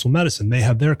Responsible Medicine, they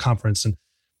have their conference. And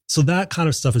so that kind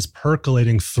of stuff is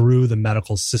percolating through the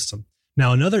medical system.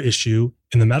 Now, another issue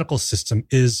in the medical system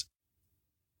is,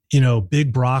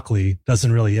 big broccoli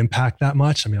doesn't really impact that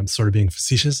much. I mean, I'm sort of being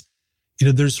facetious.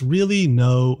 There's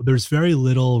very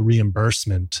little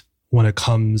reimbursement when it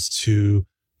comes to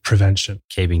prevention.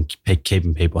 Keeping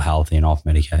people healthy and off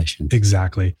medication.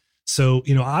 Exactly. So,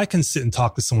 I can sit and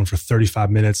talk to someone for 35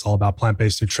 minutes all about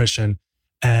plant-based nutrition,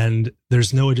 and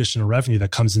there's no additional revenue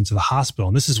that comes into the hospital.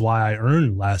 And this is why I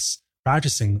earn less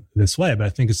practicing this way, but I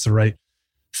think it's the right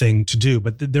thing to do.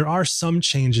 But there are some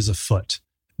changes afoot.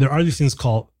 There are these things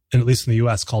called, at least in the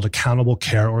US, called accountable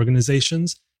care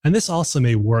organizations. And this also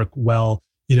may work well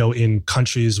in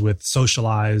countries with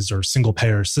socialized or single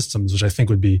payer systems, which I think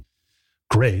would be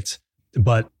great.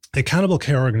 But accountable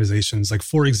care organizations, like,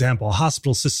 for example, a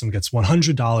hospital system gets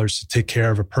 $100 to take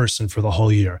care of a person for the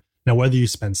whole year. Now, whether you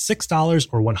spend $6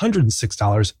 or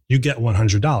 $106, you get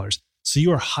 $100. So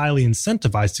you are highly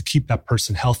incentivized to keep that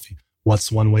person healthy.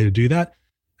 What's one way to do that?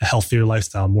 A healthier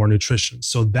lifestyle, more nutrition.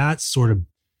 So that's sort of,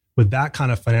 with that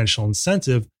kind of financial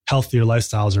incentive, healthier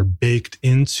lifestyles are baked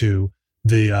into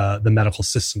the medical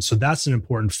system. So that's an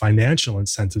important financial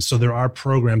incentive. So there are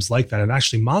programs like that. And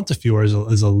actually Montefiore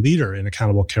is a leader in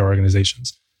accountable care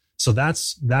organizations. So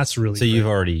that's really So great. You've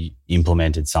already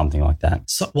implemented something like that?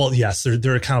 So, well, yes,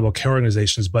 they're accountable care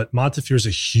organizations, but Montefiore is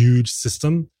a huge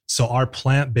system. So our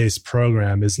plant-based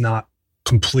program is not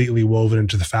completely woven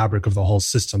into the fabric of the whole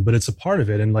system, but it's a part of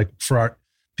it. And like for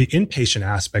the inpatient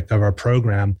aspect of our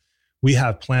program, we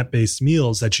have plant-based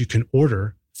meals that you can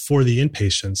order for the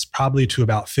inpatients, probably to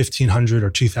about 1,500 or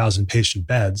 2,000 patient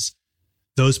beds.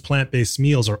 Those plant-based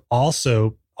meals are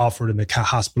also offered in the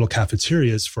hospital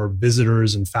cafeterias for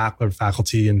visitors and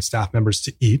faculty and staff members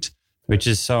to eat. Which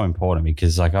is so important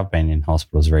because, like, I've been in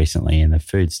hospitals recently and the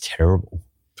food's terrible.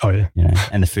 Oh, yeah.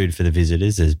 And the food for the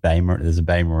visitors, there's a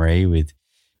Bain Marie with,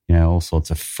 all sorts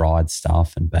of fried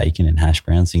stuff and bacon and hash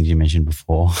browns, things you mentioned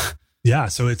before. Yeah.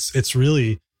 So it's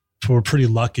really we're pretty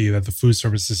lucky that the food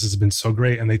services has been so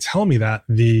great. And they tell me that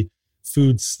the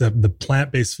foods, the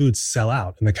plant-based foods sell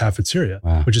out in the cafeteria,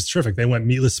 which is terrific. They went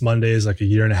meatless Mondays like a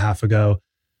year and a half ago.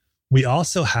 We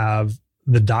also have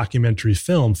the documentary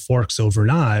film Forks Over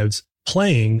Knives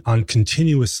playing on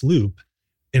continuous loop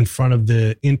in front of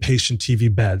the inpatient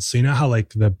TV beds. So you know how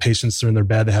like the patients are in their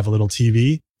bed, they have a little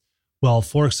TV? Well,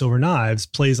 Forks Over Knives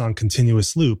plays on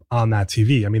continuous loop on that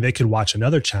TV. I mean, they could watch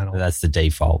another channel. That's the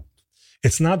default.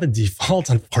 It's not the default,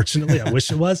 unfortunately. I wish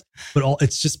it was, but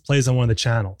it just plays on one of the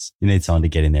channels. You need someone to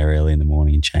get in there early in the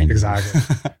morning and change Exactly.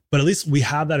 But at least we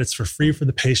have that. It's for free for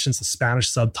the patients, the Spanish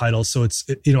subtitles. So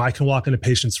I can walk in a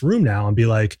patient's room now and be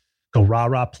like, go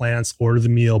rah plants, order the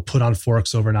meal, put on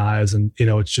Forks Over Knives. And,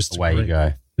 it's just away you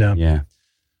go. Yeah.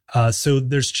 So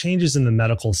there's changes in the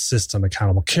medical system,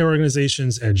 accountable care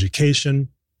organizations, education,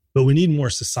 but we need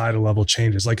more societal level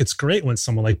changes. Like it's great when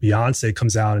someone like Beyonce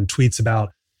comes out and tweets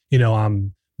about,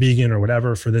 I'm vegan or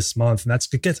whatever for this month. And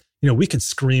it gets, we could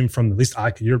scream from, at least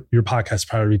your podcast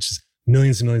probably reaches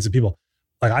millions and millions of people.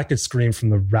 Like I could scream from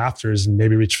the rafters and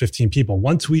maybe reach 15 people.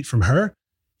 One tweet from her,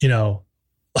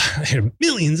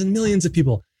 millions and millions of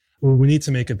people. We need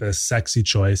to make it the sexy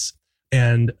choice.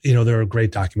 And, there are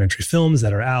great documentary films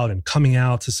that are out and coming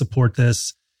out to support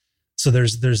this. So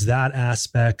there's that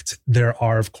aspect. There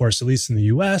are, of course, at least in the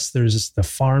US, there's the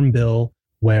Farm Bill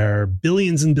where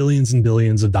billions and billions and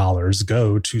billions of dollars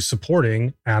go to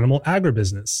supporting animal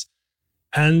agribusiness.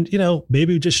 And,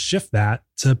 maybe we just shift that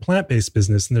to plant-based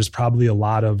business. And there's probably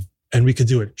and we could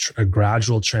do a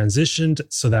gradual transition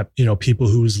so that, people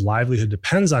whose livelihood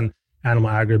depends on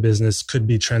animal agribusiness could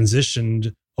be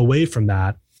transitioned away from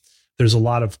that. There's a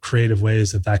lot of creative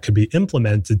ways that could be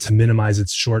implemented to minimize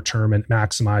its short-term and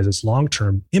maximize its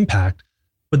long-term impact.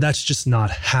 But that's just not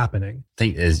happening. I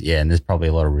think there's probably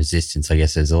a lot of resistance. I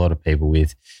guess there's a lot of people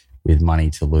with money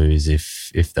to lose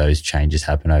if those changes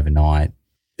happen overnight.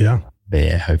 Yeah. But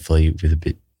yeah, hopefully with a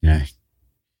bit, a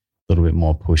little bit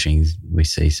more pushing, we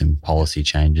see some policy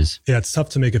changes. Yeah, it's tough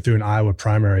to make it through an Iowa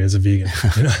primary as a vegan.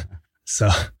 So,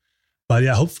 but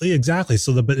yeah, hopefully, exactly.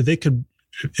 But they could,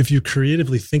 if you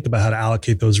creatively think about how to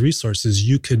allocate those resources,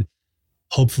 you could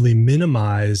hopefully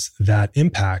minimize that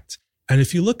impact. And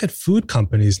if you look at food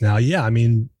companies now,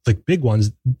 like big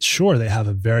ones, sure, they have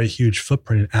a very huge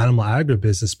footprint in animal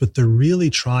agribusiness, but they're really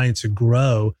trying to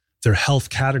grow their health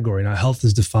category. Now, health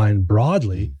is defined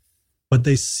broadly, but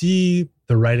they see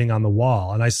the writing on the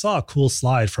wall. And I saw a cool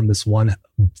slide from this one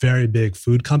very big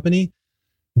food company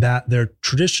that their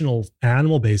traditional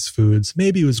animal-based foods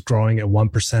maybe was growing at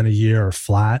 1% a year or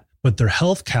flat, but their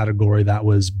health category that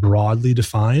was broadly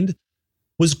defined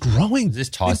was growing big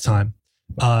time.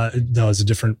 No, it's a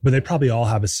different, but they probably all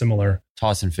have a similar.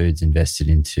 Tyson Foods invested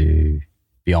into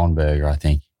Beyond Burger, I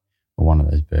think, or one of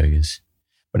those burgers.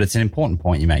 But it's an important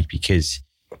point you make because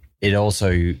it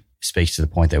also speaks to the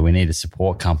point that we need to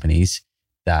support companies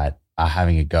that are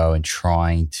having a go and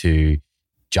trying to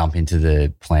jump into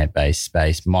the plant-based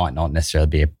space. Might not necessarily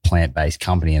be a plant-based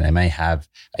company and they may have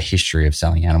a history of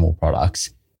selling animal products,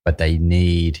 but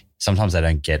sometimes they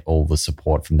don't get all the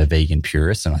support from the vegan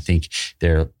purists. And I think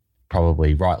they're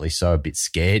probably rightly so a bit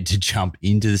scared to jump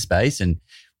into the space. And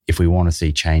if we want to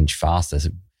see change faster,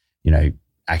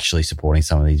 actually supporting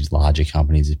some of these larger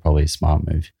companies is probably a smart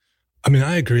move. I mean,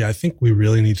 I agree. I think we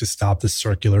really need to stop the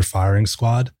circular firing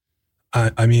squad.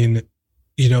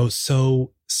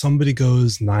 So somebody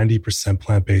goes 90%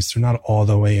 plant-based, they're not all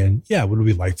the way in. Yeah, would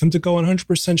we like them to go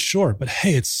 100%? Sure. But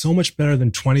hey, it's so much better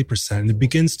than 20%. And it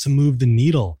begins to move the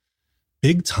needle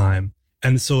big time.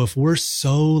 And so if we're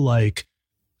so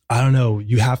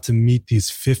you have to meet these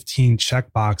 15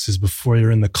 check boxes before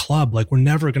you're in the club, we're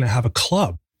never going to have a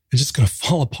club. It's just going to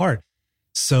fall apart.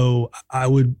 So I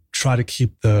would try to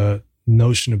keep the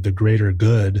notion of the greater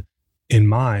good in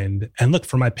mind. And look,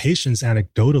 for my patients,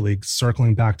 anecdotally,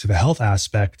 circling back to the health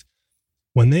aspect,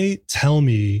 when they tell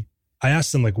me, I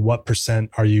ask them what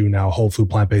percent are you now whole food,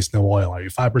 plant-based, no oil? Are you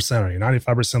 5%? Are you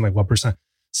 95%? What percent?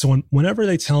 So whenever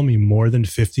they tell me more than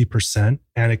 50%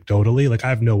 anecdotally, I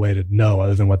have no way to know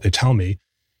other than what they tell me,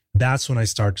 that's when I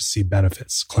start to see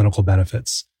benefits, clinical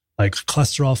benefits. Like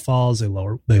cholesterol falls,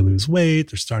 they lose weight,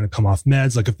 they're starting to come off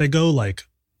meds. If they go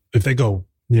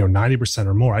 90%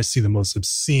 or more, I see the most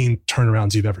obscene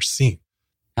turnarounds you've ever seen.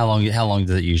 How long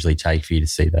does it usually take for you to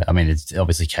see that? I mean, it's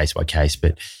obviously case by case,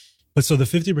 but so the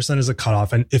 50% is a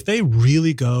cutoff. And if they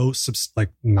really go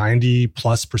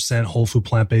 90+% whole food,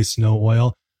 plant-based, no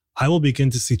oil, I will begin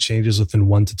to see changes within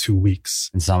 1 to 2 weeks.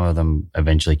 And some of them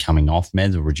eventually coming off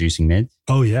meds or reducing meds?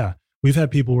 Oh, yeah. We've had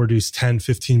people reduce 10,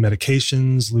 15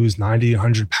 medications, lose 90,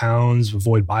 100 pounds,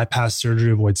 avoid bypass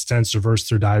surgery, avoid stents, reverse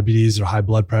their diabetes or high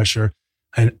blood pressure.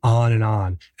 and on and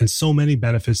on. And so many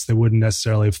benefits they wouldn't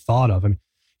necessarily have thought of. I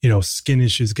mean, skin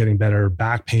issues getting better,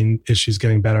 back pain issues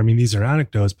getting better. I mean, these are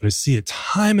anecdotes, but I see it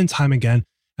time and time again.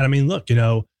 And I mean, look,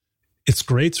 it's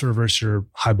great to reverse your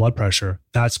high blood pressure.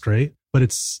 That's great. But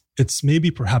it's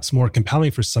maybe perhaps more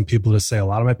compelling for some people to say, a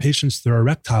lot of my patients, their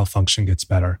erectile function gets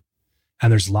better.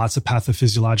 And there's lots of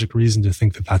pathophysiologic reason to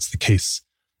think that that's the case.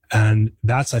 And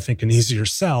that's, I think, an easier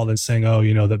sell than saying,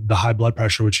 the high blood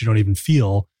pressure, which you don't even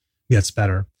feel, gets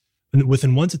better. And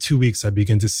within 1 to 2 weeks, I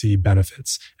begin to see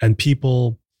benefits. And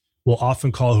people will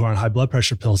often call who are on high blood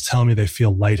pressure pills, tell me they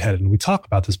feel lightheaded. And we talk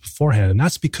about this beforehand. And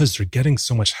that's because they're getting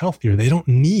so much healthier. They don't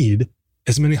need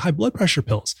as many high blood pressure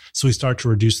pills. So we start to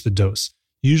reduce the dose.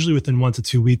 Usually within 1 to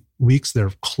 2 weeks, their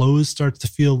clothes starts to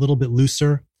feel a little bit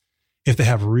looser. If they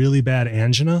have really bad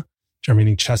angina,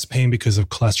 meaning chest pain because of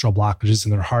cholesterol blockages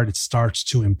in their heart, it starts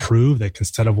to improve. They can,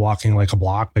 instead of walking like a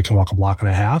block, they can walk a block and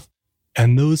a half.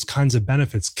 And those kinds of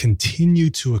benefits continue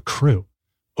to accrue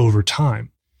over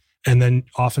time. And then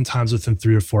oftentimes within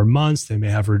 3 or 4 months, they may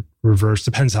have reversed,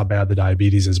 depends how bad the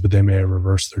diabetes is, but they may have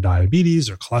reversed their diabetes.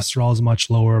 Their cholesterol is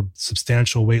much lower,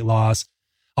 substantial weight loss.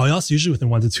 I also usually within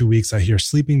 1 to 2 weeks, I hear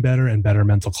sleeping better and better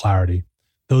mental clarity.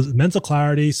 Those mental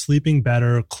clarity, sleeping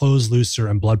better, clothes looser,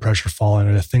 and blood pressure falling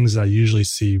are the things that I usually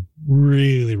see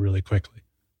really, really quickly.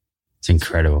 It's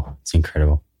incredible. It's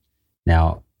incredible.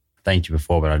 Now, thanked you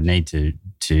before, but I need to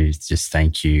just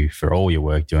thank you for all your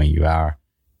work doing. You are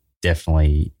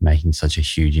definitely making such a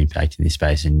huge impact in this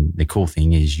space. And the cool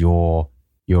thing is you're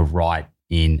right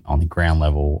in on the ground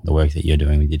level, the work that you're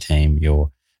doing with your team.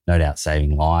 You're no doubt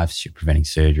saving lives. You're preventing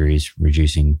surgeries,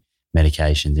 reducing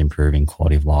medications, improving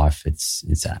quality of life. It's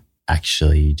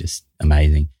actually just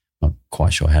amazing. Not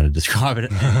quite sure how to describe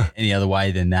it any other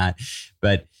way than that.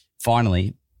 But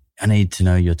finally, I need to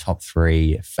know your top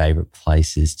 3 favorite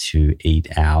places to eat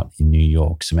out in New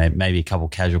York. So maybe a couple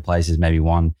casual places, maybe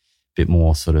one bit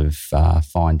more sort of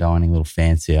fine dining, a little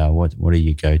fancier. What are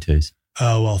your go-tos?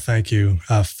 Oh, well, thank you.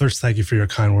 First, thank you for your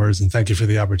kind words, and thank you for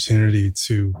the opportunity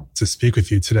to speak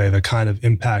with you today. The kind of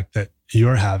impact that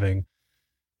you're having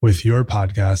with your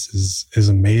podcast is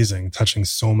amazing, touching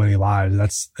so many lives.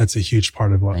 That's a huge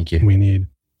part of what we need.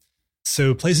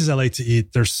 So places I like to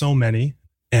eat, there's so many.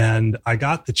 And I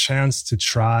got the chance to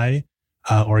try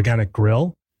Organic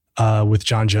Grill with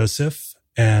John Joseph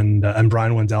and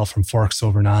Brian Wendell from Forks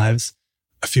Over Knives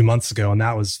a few months ago. And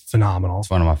that was phenomenal. It's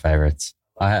one of my favorites.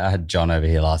 I had John over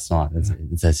here last night.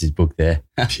 That's his book there.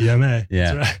 PMA.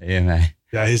 Yeah, that's right. PMA.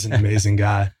 Yeah, he's an amazing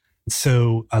guy.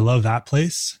 So I love that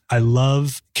place. I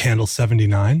love Candle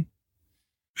 79.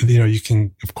 You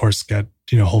can, of course, get,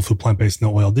 whole food, plant-based,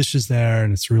 no oil dishes there.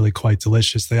 And it's really quite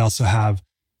delicious. They also have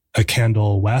a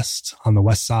Candle West on the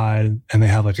west side, and they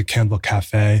have like a Candle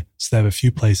Cafe. So they have a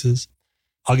few places.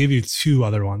 I'll give you 2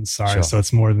 other ones. Sorry. Sure. So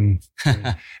it's more than 3.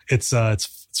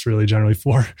 It's really generally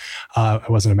 4. I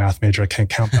wasn't a math major. I can't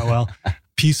count that well.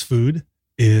 Peace Food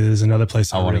is another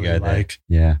place I really like.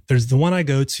 Yeah. There's the one I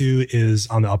go to is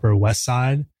on the Upper West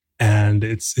Side, and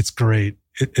it's great.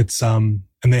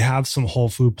 And they have some whole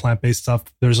food, plant-based stuff.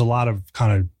 There's a lot of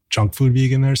kind of junk food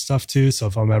vegan there stuff too. So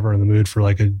if I'm ever in the mood for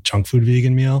like a junk food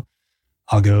vegan meal,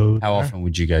 I'll go. How often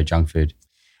would you go junk food?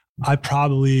 I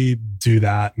probably do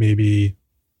that maybe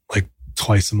like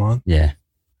twice a month. Yeah.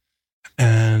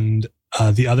 And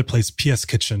the other place, PS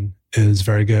Kitchen, is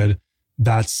very good.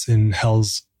 That's in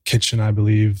Hell's Kitchen, I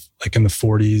believe, like in the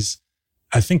 40s.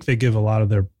 I think they give a lot of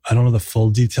their, I don't know the full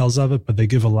details of it, but they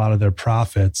give a lot of their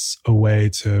profits away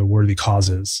to worthy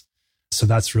causes. So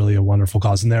that's really a wonderful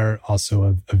cause. And they're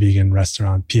also a vegan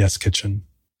restaurant, PS Kitchen.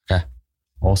 Okay.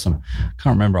 Awesome. I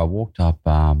can't remember. I walked up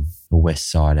the west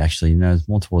side, actually, it's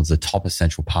more towards the top of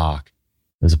Central Park.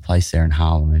 There's a place there in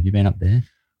Harlem. Have you been up there?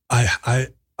 I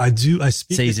do. I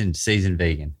speak. Seasoned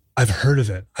vegan. I've heard of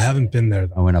it. I haven't been there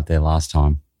though. I went up there last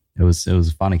time. It was a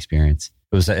fun experience.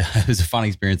 It was a fun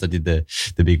experience. I did the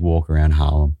big walk around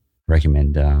Harlem.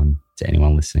 Recommend to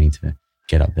anyone listening to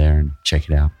get up there and check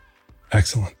it out.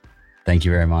 Excellent. Thank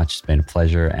you very much. It's been a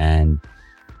pleasure. And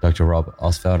Dr. Rob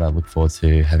Ostfeld, I look forward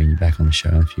to having you back on the show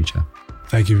in the future.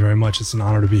 Thank you very much. It's an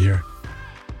honor to be here.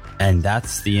 And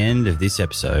that's the end of this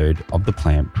episode of the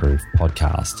Plant Proof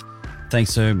Podcast.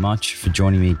 Thanks so much for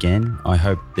joining me again. I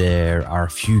hope there are a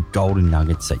few golden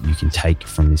nuggets that you can take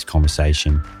from this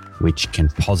conversation, which can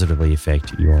positively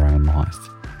affect your own life.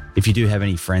 If you do have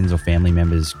any friends or family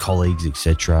members, colleagues,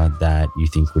 etc., that you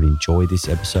think would enjoy this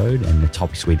episode and the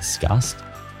topics we discussed,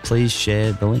 please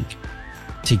share the link.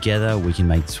 Together, we can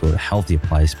make this world a healthier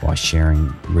place by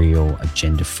sharing real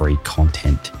agenda-free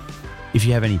content. If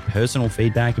you have any personal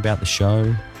feedback about the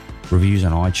show, reviews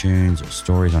on iTunes, or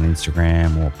stories on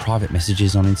Instagram, or private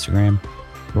messages on Instagram,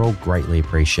 They're all greatly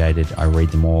appreciated. I read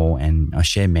them all and I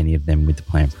share many of them with the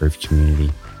Plant Proof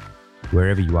community.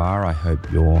 Wherever you are, I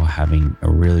hope you're having a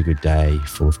really good day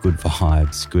full of good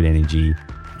vibes, good energy,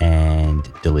 and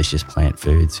delicious plant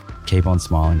foods. Keep on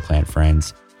smiling, plant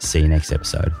friends. See you next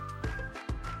episode.